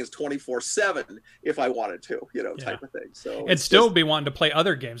and Dragons 24/7 if I wanted to, type of thing. So and still be wanting to play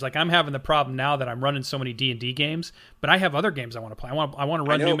other games. Like I'm having the problem now that I'm running so many D&D games, but I have other games I want to play. I want to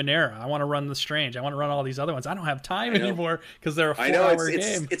run Numenera. I want to run The Strange. I want to run all these other ones. I don't have time anymore because they're a 4-hour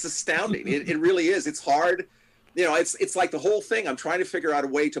game. It's astounding. It really is. It's hard. It's like the whole thing. I'm trying to figure out a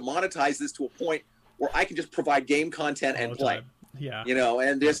way to monetize this to a point where I can just provide game content and play. Time. Yeah.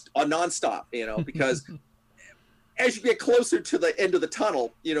 And just a nonstop, because as you get closer to the end of the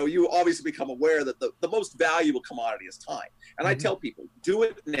tunnel, you obviously become aware that the most valuable commodity is time. And I tell people, do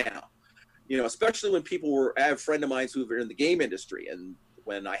it now, especially when I have a friend of mine who were in the game industry. And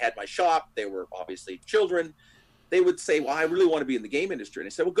when I had my shop, they were obviously children. They would say, well, I really want to be in the game industry. And I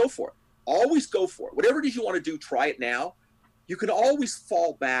said, well, go for it. Always go for it. Whatever it is you want to do, try it now. You can always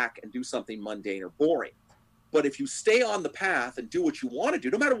fall back and do something mundane or boring. But if you stay on the path and do what you want to do,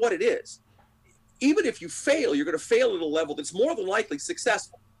 no matter what it is, even if you fail, you're going to fail at a level that's more than likely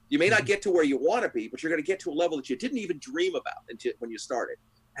successful. You may not get to where you want to be, but you're going to get to a level that you didn't even dream about until when you started.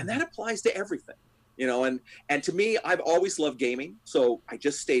 And that applies to everything, and to me, I've always loved gaming. So I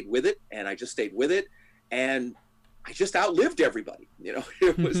just stayed with it and I just outlived everybody.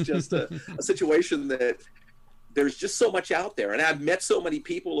 It was just a situation that there's just so much out there. And I've met so many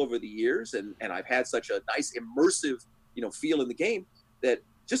people over the years and I've had such a nice immersive, feel in the game that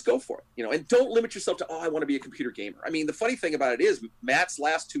just go for it, and don't limit yourself to, I want to be a computer gamer. I mean, the funny thing about it is Matt's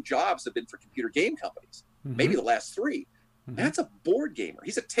last 2 jobs have been for computer game companies, maybe the last 3. Matt's a board gamer.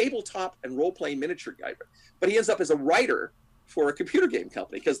 He's a tabletop and role-playing miniature guy, but he ends up as a writer for a computer game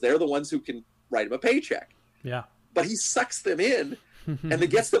company because they're the ones who can write him a paycheck. Yeah. But he sucks them in and then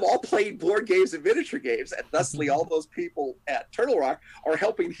gets them all playing board games and miniature games. And thusly, all those people at Turtle Rock are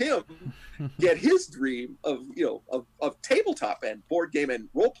helping him get his dream of tabletop and board game and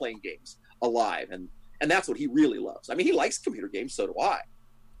role playing games alive. And that's what he really loves. I mean, he likes computer games, so do I.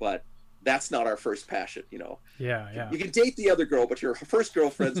 But that's not our first passion, Yeah. You can date the other girl, but your first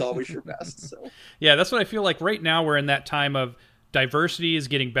girlfriend's always your best. So yeah, that's what I feel like right now. We're in that time of diversity is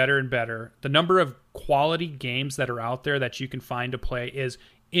getting better and better. The number of quality games that are out there that you can find to play is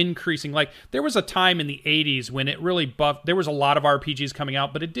increasing. Like there was a time in the 80s when it really buffed. There was a lot of RPGs coming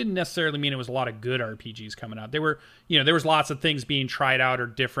out, but it didn't necessarily mean it was a lot of good RPGs coming out. There were, there was lots of things being tried out or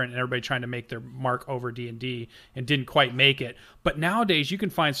different and everybody trying to make their mark over D&D and didn't quite make it. But nowadays you can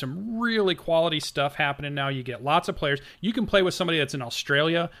find some really quality stuff happening now. You get lots of players. You can play with somebody that's in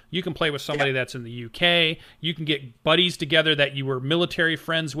Australia. You can play with somebody that's in the UK. You can get buddies together that you were military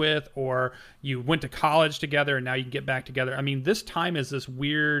friends with, or you went to college together and now you can get back together. I mean, this time is this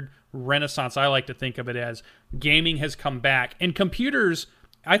weird renaissance. I like to think of it as gaming has come back, and computers,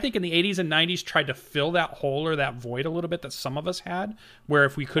 I think in the 80s and 90s tried to fill that hole or that void a little bit that some of us had, where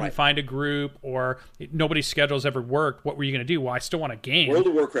if we couldn't find a group or nobody's schedules ever worked, what were you going to do? Well, I still want a game. World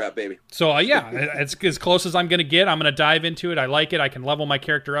of Warcraft, baby. So it's as close as I'm going to get. I'm going to dive into it. I like it. I can level my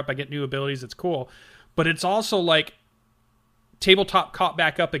character up. I get new abilities. It's cool. But it's also like tabletop caught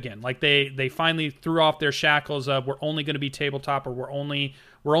back up again. Like they finally threw off their shackles of we're only going to be tabletop or we're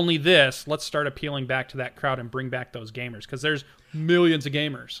only this. Let's start appealing back to that crowd and bring back those gamers, because there's millions of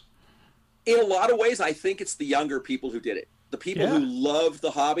gamers. In a lot of ways, I think it's the younger people who did it. The people who love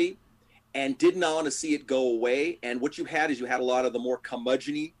the hobby and did not want to see it go away. And what you had is a lot of the more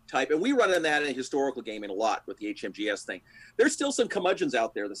curmudgeon-y type. And we run in that in historical gaming a lot with the HMGS thing. There's still some curmudgeons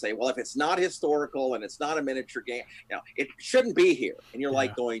out there that say, well, if it's not historical and it's not a miniature game, it shouldn't be here. And you're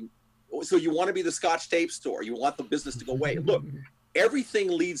like going, so you want to be the Scotch tape store. You want the business to go away. Look, everything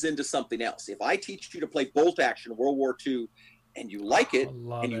leads into something else. If I teach you to play bolt action World War II and you like it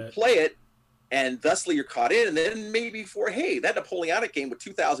and you play it, and thusly you're caught in, and then maybe that Napoleonic game with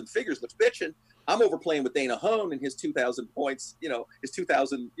 2,000 figures looks bitchin'. I'm over playing with Dana Hone and his 2,000 points, his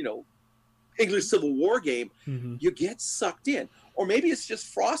 2,000, English Civil War game. You get sucked in. Or maybe it's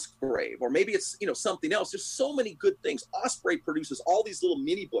just Frostgrave, or maybe it's, something else. There's so many good things. Osprey produces all these little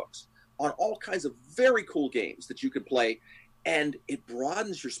mini books on all kinds of very cool games that you can play, and it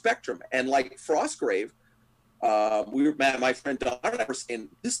broadens your spectrum. And like Frostgrave, my friend Don and I were saying,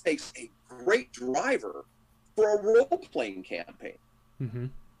 this makes a great driver for a role-playing campaign.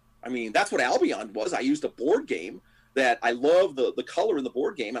 I mean, that's what Albion was. I used a board game that I love the color in the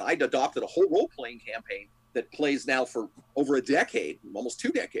board game, and I adopted a whole role-playing campaign that plays now for over a decade, almost 2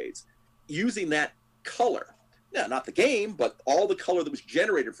 decades, using that color. Now, not the game, but all the color that was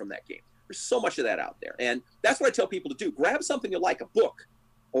generated from that game. There's so much of that out there. And that's what I tell people to do. Grab something you like, a book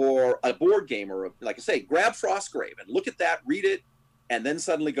or a board game, or like I say, grab Frostgrave and look at that, read it, and then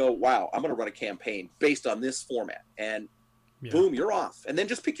suddenly go, wow, I'm going to run a campaign based on this format. And boom, you're off. And then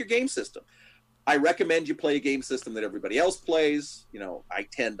just pick your game system. I recommend you play a game system that everybody else plays. I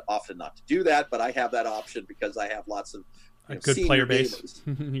tend often not to do that, but I have that option because I have lots of a good player base.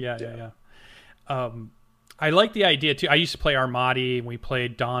 Yeah. I like the idea too. I used to play Armati, and we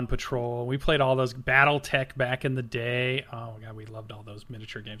played Dawn Patrol. We played all those BattleTech back in the day. Oh god, we loved all those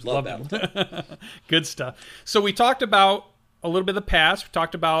miniature games. Loved them. Good stuff. So we talked about a little bit of the past. We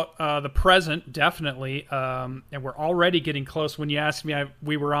talked about the present, definitely, and we're already getting close. When you asked me,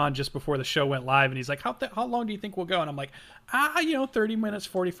 we were on just before the show went live, and he's like, "How long do you think we'll go?" And I'm like, 30 minutes,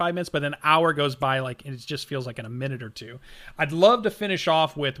 45 minutes, but then an hour goes by, and it just feels like in a minute or two. I'd love to finish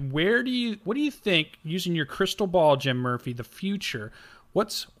off with what do you think, using your crystal ball, Jim Murphy, the future?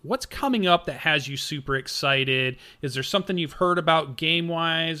 What's coming up that has you super excited? Is there something you've heard about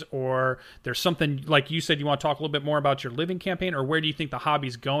game-wise, or there's something, like you said, you want to talk a little bit more about your living campaign, or where do you think the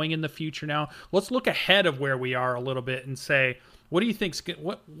hobby's going in the future now? Let's look ahead of where we are a little bit and say, what do you think?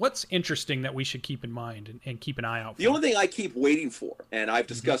 What's interesting that we should keep in mind and keep an eye out for? The only thing I keep waiting for, and I've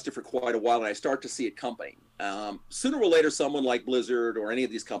discussed it for quite a while, and I start to see it coming, sooner or later, someone like Blizzard or any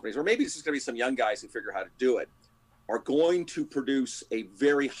of these companies, or maybe it's just going to be some young guys who figure out how to do it, are going to produce a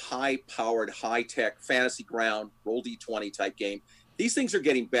very high-powered, high-tech fantasy ground, roll D20 type game. These things are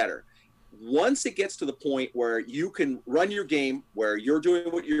getting better. Once it gets to the point where you can run your game, where you're doing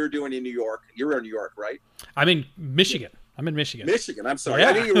what you're doing in New York. You're in New York, right? I'm in Michigan. I'm in Michigan. I'm sorry. Yeah.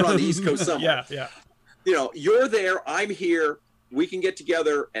 I knew you were on the East Coast somewhere. Yeah. You're there. I'm here. We can get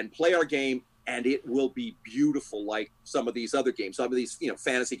together and play our game, and it will be beautiful, like some of these other games. Some of these,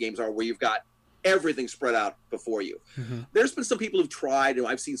 fantasy games are, where you've got everything spread out before you. Mm-hmm. There's been some people who've tried, and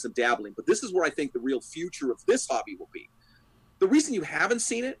I've seen some dabbling, but this is where I think the real future of this hobby will be. The reason you haven't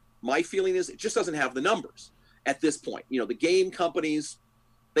seen it, my feeling is, it just doesn't have the numbers at this point. The game companies,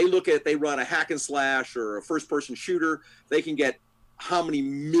 they run a hack and slash or a first person shooter. They can get how many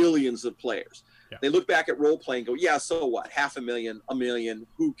millions of players. Yeah. They look back at role play and go, yeah, so what? 500,000, 1 million,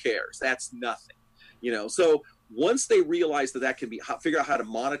 who cares? That's nothing. So once they realize that can be, figure out how to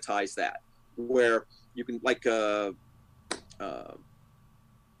monetize that, where you can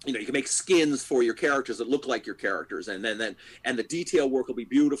you can make skins for your characters that look like your characters, and the detail work will be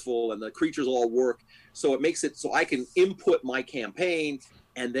beautiful, and the creatures will all work. So it makes it so I can input my campaign,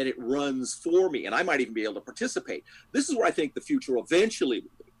 and then it runs for me, and I might even be able to participate. This is where I think the future eventually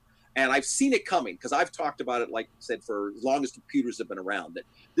will be. And I've seen it coming, because I've talked about it, like I said, for as long as computers have been around, that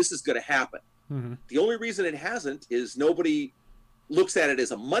this is going to happen. Mm-hmm. The only reason it hasn't is nobody looks at it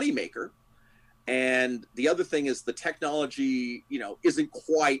as a moneymaker. And the other thing is the technology, isn't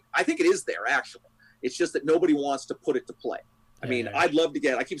quite, I think it is there, actually. It's just that nobody wants to put it to play. I'd love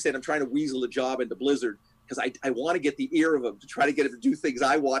to I keep saying I'm trying to weasel a job into Blizzard, because I want to get the ear of them to try to get them to do things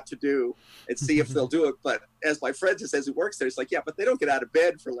I want to do and see if they'll do it. But as my friend just says, who works there, it's like, yeah, but they don't get out of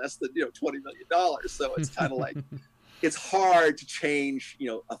bed for less than, $20 million. So it's kind of like, it's hard to change,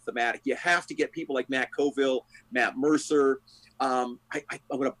 a thematic. You have to get people like Matt Colville, Matt Mercer. I'm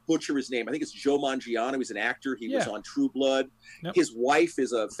going to butcher his name. I think it's Joe Mangiano. He's an actor. He was on True Blood. Yep. His wife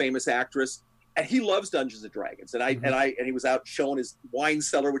is a famous actress, and he loves Dungeons and Dragons. And he was out showing his wine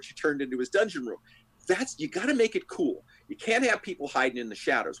cellar, which he turned into his dungeon room. You got to make it cool. You can't have people hiding in the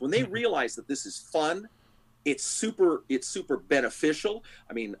shadows. When they realize that this is fun, it's super beneficial.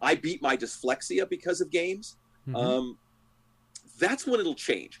 I beat my dyslexia because of games. Mm-hmm. That's when it'll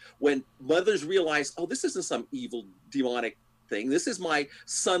change. When mothers realize, oh, this isn't some evil demonic thing. This is my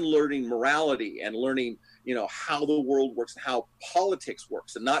son learning morality and learning, how the world works and how politics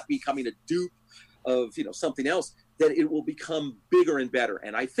works, and not becoming a dupe of, something else. That it will become bigger and better.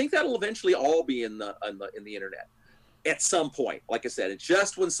 And I think that'll eventually all be in the internet at some point. Like I said, it's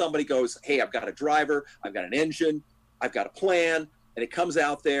just when somebody goes, hey, I've got a driver, I've got an engine, I've got a plan, and it comes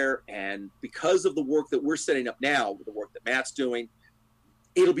out there. And because of the work that we're setting up now, with the work that Matt's doing,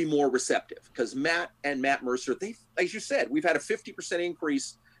 it'll be more receptive, because Matt and Matt Mercer, they, as you said, we've had a 50%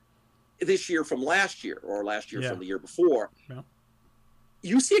 increase this year from last year, or last year from the year before. Yeah.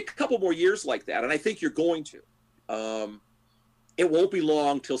 You see a couple more years like that, and I think you're going to. It won't be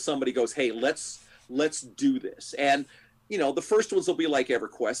long till somebody goes, hey, let's do this. And, the first ones will be like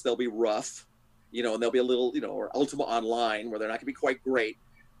EverQuest. They'll be rough, and they'll be a little, or Ultima Online, where they're not going to be quite great.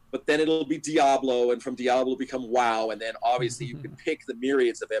 But then it'll be Diablo, and from Diablo become WoW, and then obviously you can pick the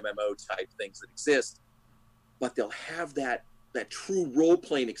myriads of MMO type things that exist. But they'll have that true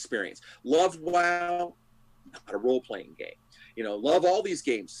role-playing experience. Love WoW, not a role-playing game. Love all these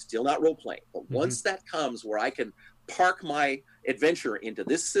games, still not role-playing. But once that comes where I can park my adventure into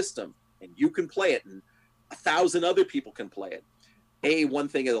this system, and you can play it, and 1,000 other people can play it. One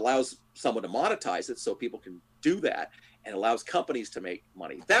thing, it allows someone to monetize it, so people can do that and allows companies to make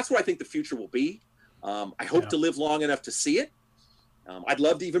money. That's what I think the future will be. I hope to live long enough to see it. I'd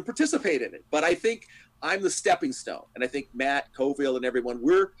love to even participate in it, but I think I'm the stepping stone. And I think Matt Colville and everyone,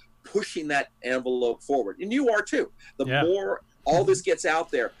 we're pushing that envelope forward. And you are too. The more all this gets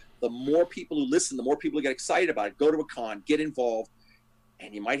out there, the more people who listen, the more people who get excited about it, go to a con, get involved.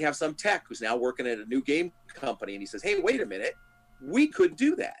 And you might have some tech who's now working at a new game company and he says, hey, wait a minute, we could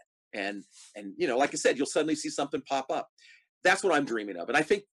do that. And you know, like I said, you'll suddenly see something pop up. That's what I'm dreaming of. And I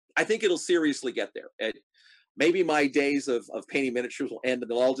think it'll seriously get there. And maybe my days of painting miniatures will end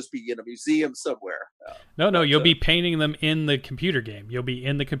and they'll all just be in a museum somewhere. No, you'll be painting them in the computer game. You'll be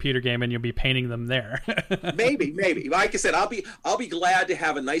in the computer game and you'll be painting them there. maybe. Like I said, I'll be glad to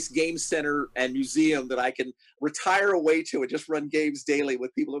have a nice game center and museum that I can retire away to and just run games daily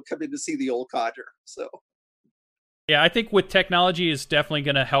with people who come in to see the old codger. So. Yeah, I think with technology is definitely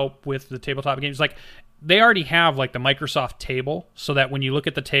going to help with the tabletop games. Like they already have like the Microsoft table, so that when you look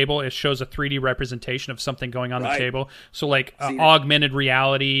at the table, it shows a 3D representation of something going on the table. So like augmented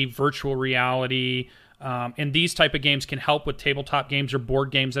reality, virtual reality, and these type of games can help with tabletop games or board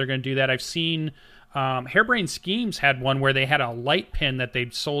games that are going to do that. I've seen Harebrained Schemes had one where they had a light pin that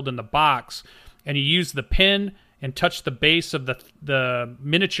they'd sold in the box, and you use the pin and touch the base of the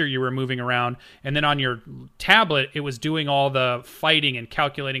miniature you were moving around, and then on your tablet, it was doing all the fighting and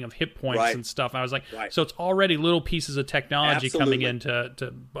calculating of hit points and stuff. And I was like, so it's already little pieces of technology coming in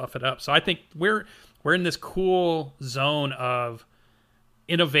to buff it up. So I think we're in this cool zone of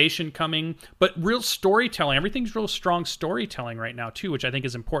innovation coming, but real storytelling. Everything's real strong storytelling right now too, which I think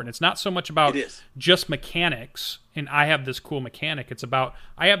is important. It's not so much about just mechanics, and I have this cool mechanic. It's about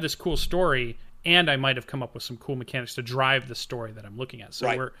I have this cool story, and I might have come up with some cool mechanics to drive the story that I'm looking at. So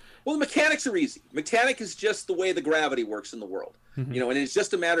well, the mechanics are easy. Mechanic is just the way the gravity works in the world, you know, and it's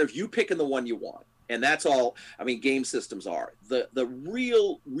just a matter of you picking the one you want. And that's all. I mean, game systems are the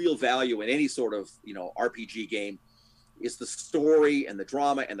real value in any sort of, you know, RPG game is the story and the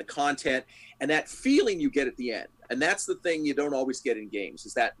drama and the content and that feeling you get at the end. And that's the thing you don't always get in games,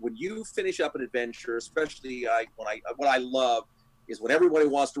 is that when you finish up an adventure, especially what I love is when everybody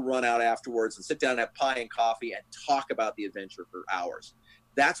wants to run out afterwards and sit down and have pie and coffee and talk about the adventure for hours.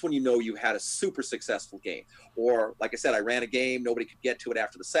 That's when you know you had a super successful game. Or, like I said, I ran a game, nobody could get to it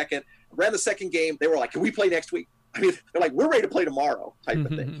after the second. I ran the second game, they were like, can we play next week? I mean, they're like, we're ready to play tomorrow type of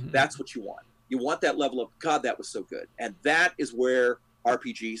thing. That's what you want. You want that level of, God, that was so good. And that is where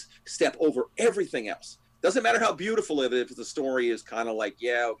RPGs step over everything else. Doesn't matter how beautiful it is if the story is kind of like,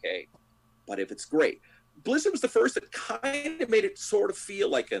 yeah, okay, but if it's great. Blizzard was the first that kind of made it sort of feel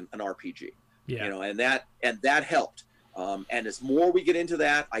like an RPG, you know, and that helped. And as more we get into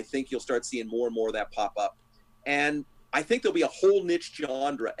that, I think you'll start seeing more and more of that pop up. And I think there'll be a whole niche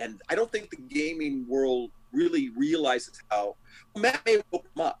genre. And I don't think the gaming world really realizes how Matt may open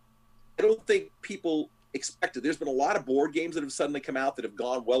them up. I don't think people expect it. There's been a lot of board games that have suddenly come out that have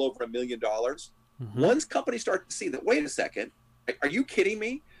gone well over $1 million. Once companies start to see that, wait a second, are you kidding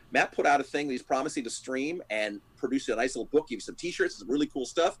me? Matt put out a thing that he's promising to stream and produce a nice little book, give you some t-shirts, some really cool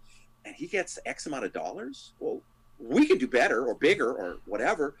stuff, and he gets X amount of dollars. Well, we can do better or bigger or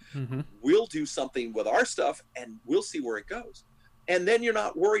whatever. We'll do something with our stuff and we'll see where it goes. And then you're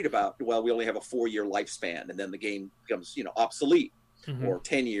not worried about, well, we only have a 4-year lifespan and then the game becomes, you know, obsolete or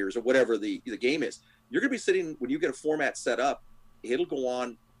 10 years or whatever the game is. You're going to be sitting, when you get a format set up, it'll go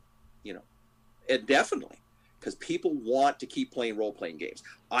on, you know, indefinitely. Because people want to keep playing role-playing games.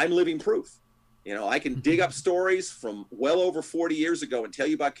 I'm living proof. You know, I can dig up stories from well over 40 years ago and tell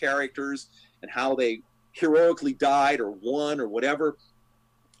you about characters and how they heroically died or won or whatever.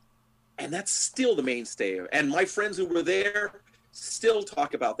 And that's still the mainstay. And my friends who were there still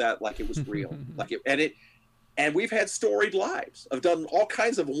talk about that like it was real. And we've had storied lives. I've done all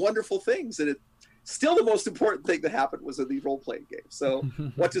kinds of wonderful things. And still the most important thing that happened was in the role-playing game. So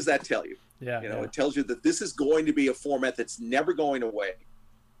what does that tell you? It tells you that this is going to be a format that's never going away.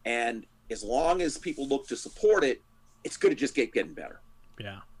 And as long as people look to support it, it's going to just keep getting better.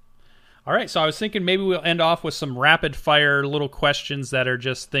 Yeah. All right. So I was thinking maybe we'll end off with some rapid fire little questions that are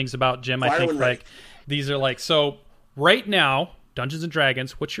just things about Jim. I think like these are like, so right now, Dungeons and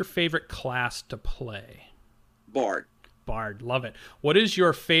Dragons, what's your favorite class to play? Bard. Love it. What is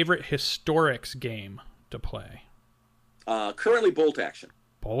your favorite historics game to play? Currently Bolt Action.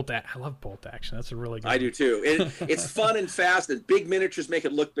 I love Bolt Action. That's a really good I do too. It's fun and fast, and big miniatures make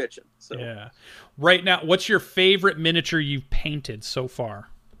it look bitchin'. So. Yeah. Right now, what's your favorite miniature you've painted so far?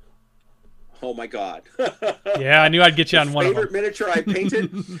 Oh my God. Yeah, I knew I'd get you on one of them. Favorite miniature I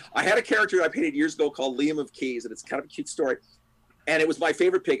painted? I had a character I painted years ago called Liam of Keys, and it's kind of a cute story. And it was my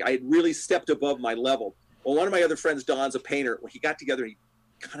favorite pick. I had really stepped above my level. Well, one of my other friends, Don's a painter. When he got together, he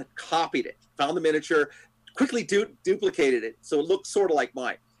kind of copied it, found the miniature, quickly duplicated it, so it looked sort of like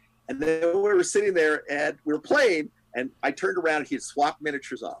mine. And then we were sitting there and we were playing, and I turned around and he had swapped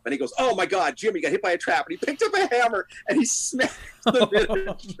miniatures off. And he goes, "Oh my God, Jim, you got hit by a trap." And he picked up a hammer and he smashed the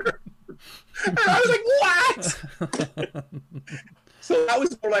miniature. And I was like, "What?" So that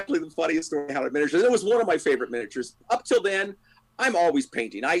was more likely the funniest story how to miniatures. It was one of my favorite miniatures. Up till then, I'm always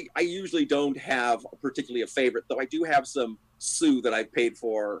painting. I usually don't have particularly a favorite, though I do have some Sioux that I paid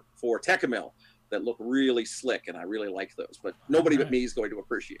for Tecumil that look really slick, and I really like those. But nobody but me is going to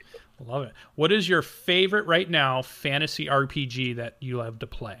appreciate them. Love it. What is your favorite right now fantasy RPG that you love to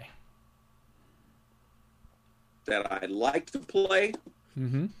play? That I like to play?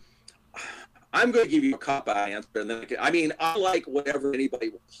 Mm-hmm. I'm going to give you a cop-out answer. And then I like whatever anybody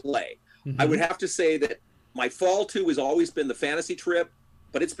will play. Mm-hmm. I would have to say that my fall to has always been the Fantasy Trip,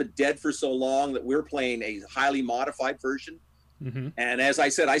 but it's been dead for so long that we're playing a highly modified version. Mm-hmm. And as I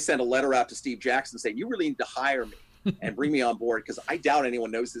said, I sent a letter out to Steve Jackson saying, "You really need to hire me and bring me on board, because I doubt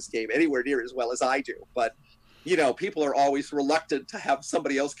anyone knows this game anywhere near as well as I do." But, people are always reluctant to have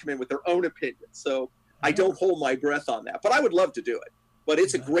somebody else come in with their own opinion. So I don't hold my breath on that. But I would love to do it. But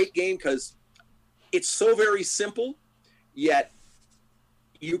it's a great game because it's so very simple, yet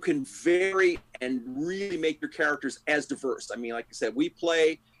you can vary and really make your characters as diverse. I mean, like I said, we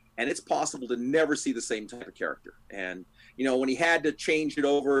play, and it's possible to never see the same type of character. And when he had to change it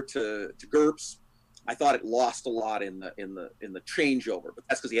over to GURPS, I thought it lost a lot in the changeover. But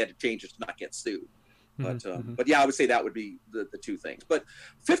that's because he had to change it to not get sued. But yeah, I would say that would be the two things. But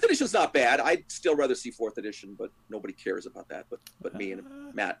 5th edition's not bad. I'd still rather see 4th edition, but nobody cares about that. But me and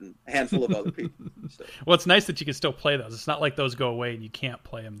Matt and a handful of other people. So. Well, it's nice that you can still play those. It's not like those go away and you can't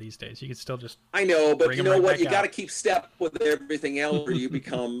play them these days. You can still just. I know, but you know what? You got to keep step with everything else, or you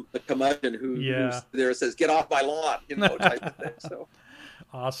become the curmudgeon who there says, "Get off my lawn," type of thing. So.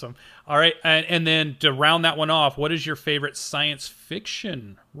 Awesome. All right, and then to round that one off, what is your favorite science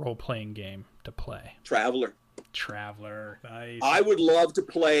fiction role-playing game to play? Traveler. Nice. I would love to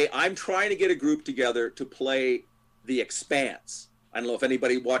play. I'm trying to get a group together to play The Expanse. I don't know if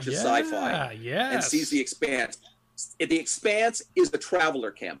anybody watches sci-fi and sees The Expanse. The Expanse is the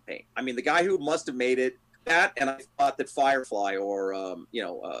Traveler campaign. I mean, the guy who must have made it, that, and I thought that Firefly was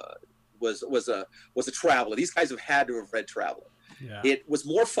a Traveler. These guys have had to have read Traveler. Yeah. It was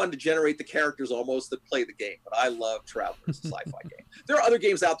more fun to generate the characters almost than play the game, but I love Traveler as a sci-fi game. There are other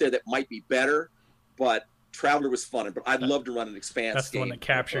games out there that might be better, but Traveler was fun. But I'd love to run an Expanse game. That's the one that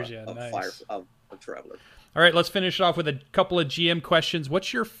captures you. Nice. Of Traveler. All right, let's finish it off with a couple of GM questions.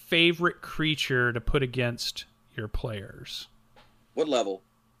 What's your favorite creature to put against your players? What level?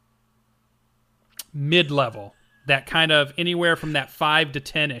 Mid-level. That kind of anywhere from that 5 to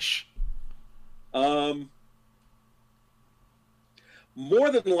 10-ish.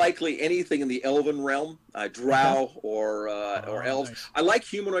 More than likely anything in the elven realm, drow or elves. Nice. I like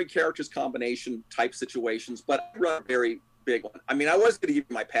humanoid characters combination type situations, but I run a very big one. I mean, I was going to give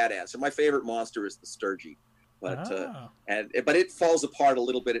you my pat answer. My favorite monster is the Sturgy, but it falls apart a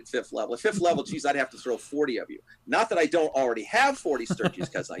little bit at 5th level. At 5th level, geez, I'd have to throw 40 of you. Not that I don't already have 40 Sturgies,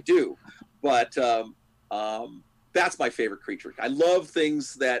 because I do, but that's my favorite creature. I love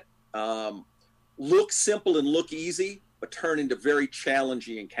things that look simple and look easy, but turn into very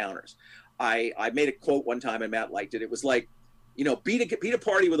challenging encounters. I made a quote one time, and Matt liked it. It was like, beat a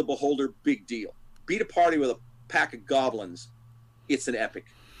party with a beholder, big deal. Beat a party with a pack of goblins, it's an epic.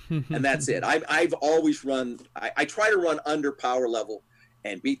 And that's it. I've always run, I try to run under power level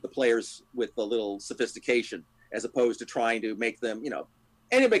and beat the players with a little sophistication, as opposed to trying to make them,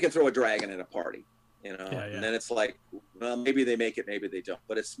 anybody can throw a dragon in a party. And then it's like, well, maybe they make it, maybe they don't.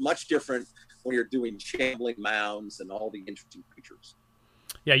 But it's much different when you're doing shambling mounds and all the interesting creatures.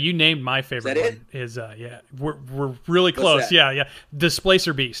 Yeah, you named my favorite one. Is we're really close. Yeah.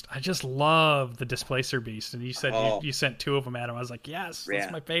 Displacer Beast. I just love the Displacer Beast, and you said you sent 2 of them at him. I was like, yes,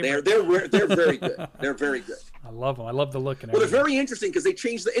 that's my favorite. They're very good. They're very good. I love them. I love the look and everything. Well, they're very interesting because they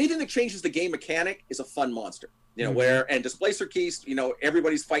change anything that changes the game mechanic is a fun monster. And Displacer Beast,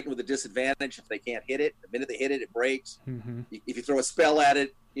 everybody's fighting with a disadvantage if they can't hit it. The minute they hit it, it breaks. Mm-hmm. If you throw a spell at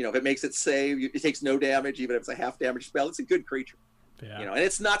it, if it makes it save, it takes no damage, even if it's a half damage spell. It's a good creature. Yeah. And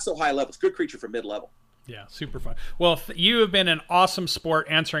it's not so high level. It's a good creature for mid-level. Yeah, super fun. Well, you have been an awesome sport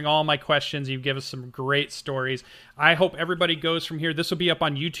answering all my questions. You've given us some great stories. I hope everybody goes from here. This will be up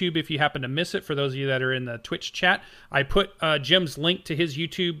on YouTube if you happen to miss it. For those of you that are in the Twitch chat, I put Jim's link to his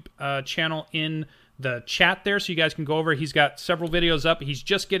YouTube channel in the chat there, so you guys can go over. He's got several videos up. He's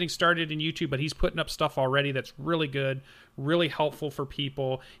just getting started in YouTube, but he's putting up stuff already that's really good, really helpful for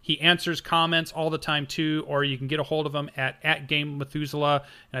people. He answers comments all the time too, or you can get a hold of him at Game Methuselah,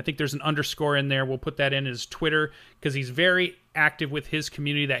 and I think there's an underscore in there. We'll put that in his Twitter, because he's very active with his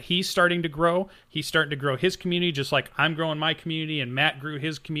community that he's starting to grow. He's starting to grow his community just like I'm growing my community, and Matt grew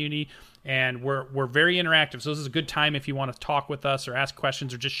his community, and we're very interactive. So this is a good time if you want to talk with us or ask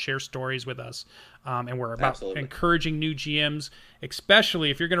questions or just share stories with us. And we're about Absolutely. encouraging new GMs,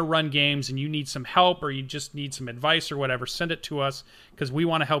 especially if you're going to run games and you need some help or you just need some advice or whatever, send it to us, because we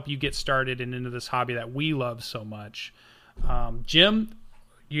want to help you get started and into this hobby that we love so much. Jim,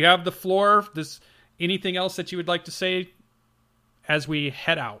 you have the floor. Anything else that you would like to say as we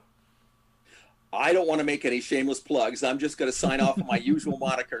head out? I don't want to make any shameless plugs. I'm just going to sign off on my usual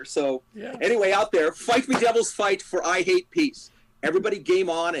moniker. So anyway, out there, fight me devils fight, for I hate peace. Everybody game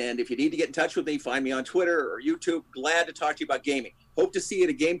on, and if you need to get in touch with me, find me on Twitter or YouTube. Glad to talk to you about gaming. Hope to see you at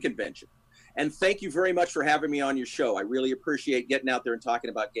a game convention. And thank you very much for having me on your show. I really appreciate getting out there and talking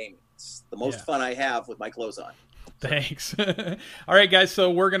about gaming. It's the most fun I have with my clothes on. Thanks. All right, guys, so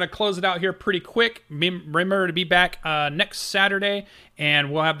we're going to close it out here pretty quick. Remember to be back next Saturday,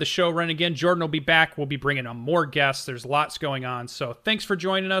 and we'll have the show run again. Jordan will be back. We'll be bringing on more guests. There's lots going on. So thanks for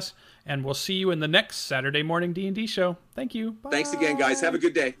joining us, and we'll see you in the next Saturday morning D&D show. Thank you. Bye. Thanks again, guys. Have a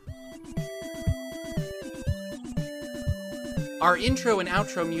good day. Our intro and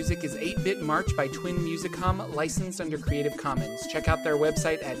outro music is 8-Bit March by Twin Musicom, licensed under Creative Commons. Check out their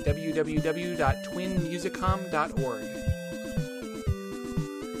website at www.twinmusicom.org.